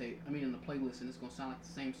mixtape, in the playlist, and it's gonna sound like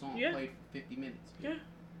the same song played for 50 minutes. Yeah,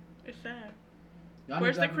 it's sad. Y'all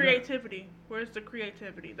Where's niggas the gotta do better. creativity? Where's the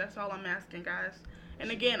creativity? That's all I'm asking, guys. And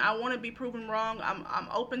again, I want to be proven wrong. I'm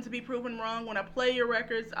open to be proven wrong. When I play your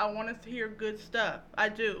records, I want us to hear good stuff. I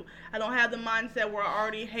do. I don't have the mindset where I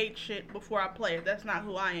already hate shit before I play it. That's not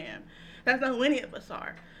who I am. That's not who any of us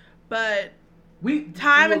are. But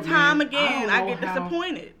time and time again, I get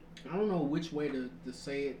disappointed. I don't know which way to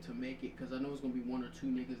say it to make it, because I know it's going to be one or two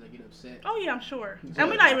niggas that get upset. Oh, yeah, I'm sure. And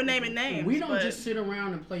we're not even naming names. We don't just sit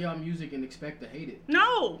around and play y'all music and expect to hate it.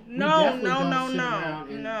 No.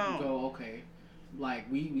 Go, okay.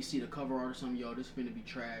 Like, we see the cover art or something, yo, this finna be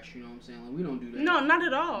trash, you know what I'm saying? Like, we don't do that. No, not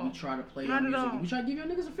at all. We try to play your music, and we try to give y'all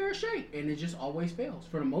niggas a fair shake, and it just always fails,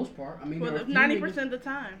 for the most part. I mean, well, 90% of the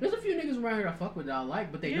time. There's a few niggas around here I fuck with that I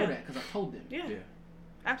like, but they know that, because I told them. Yeah.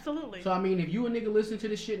 Absolutely. So, I mean, if you a nigga listen to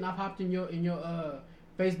this shit, and I've hopped in your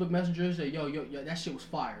Facebook messengers, that, yo, that shit was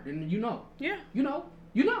fire, then you know. Yeah. You know.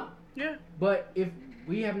 Yeah. But if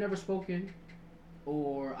we have never spoken,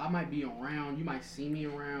 or I might be around, you might see me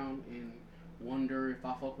around, and wonder if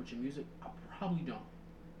I fuck with your music, I probably don't.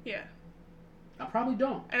 Yeah. I probably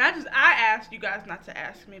don't. And I asked you guys not to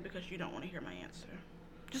ask me because you don't want to hear my answer.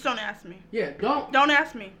 Just don't ask me. Yeah, don't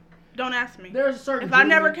ask me. Don't ask me. There's a certain If I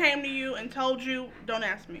never came to you and told you, don't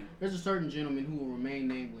ask me. There's a certain gentleman who will remain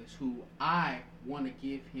nameless, who I want to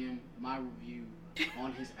give him my review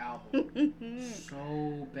on his album.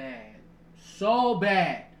 So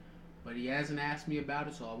bad. But he hasn't asked me about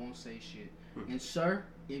it, so I won't say shit. And sir,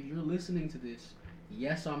 if you're listening to this,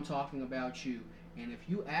 yes, I'm talking about you. And if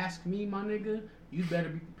you ask me, my nigga, you better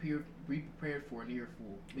be prepared for an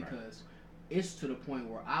earful, because it's to the point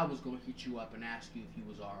where I was gonna hit you up and ask you if you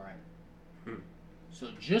was all right. So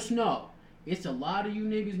just know, it's a lot of you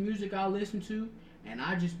niggas' music I listen to, and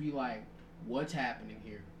I just be like, what's happening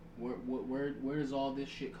here? Where is all this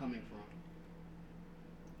shit coming from?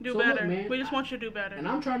 Do better. Look, man, we just want you to do better. And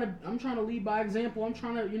I'm trying to lead by example. I'm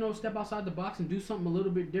trying to, step outside the box and do something a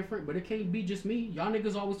little bit different. But it can't be just me. Y'all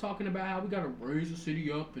niggas always talking about how we gotta raise the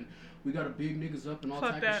city up and we gotta big niggas up and all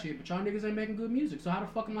type of shit. But y'all niggas ain't making good music. So how the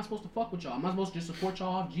fuck am I supposed to fuck with y'all? Am I supposed to just support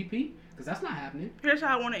y'all off GP? Because that's not happening. Here's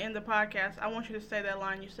how I want to end the podcast. I want you to say that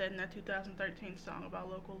line you said in that 2013 song about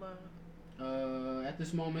local love. At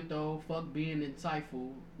this moment though, fuck being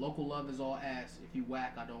insightful. Local love is all ass. If you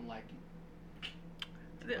whack, I don't like you.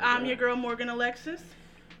 I'm your girl, Morgan Alexis.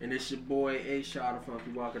 And it's your boy, A-Shot, the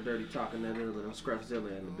Funky Walker, Dirty Talking, that other than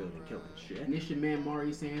Scruffzilla in the building, killing shit. And it's your man,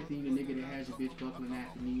 Maurice Anthony, the nigga that has your bitch buckling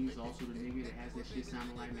at the knees, also the nigga that has that shit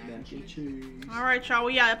sounding like mac and cheese. All right, y'all,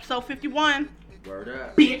 we got episode 51. Word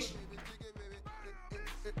up. Bitch!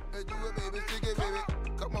 Do it, baby, stick it, baby.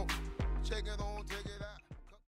 Come on, check it on.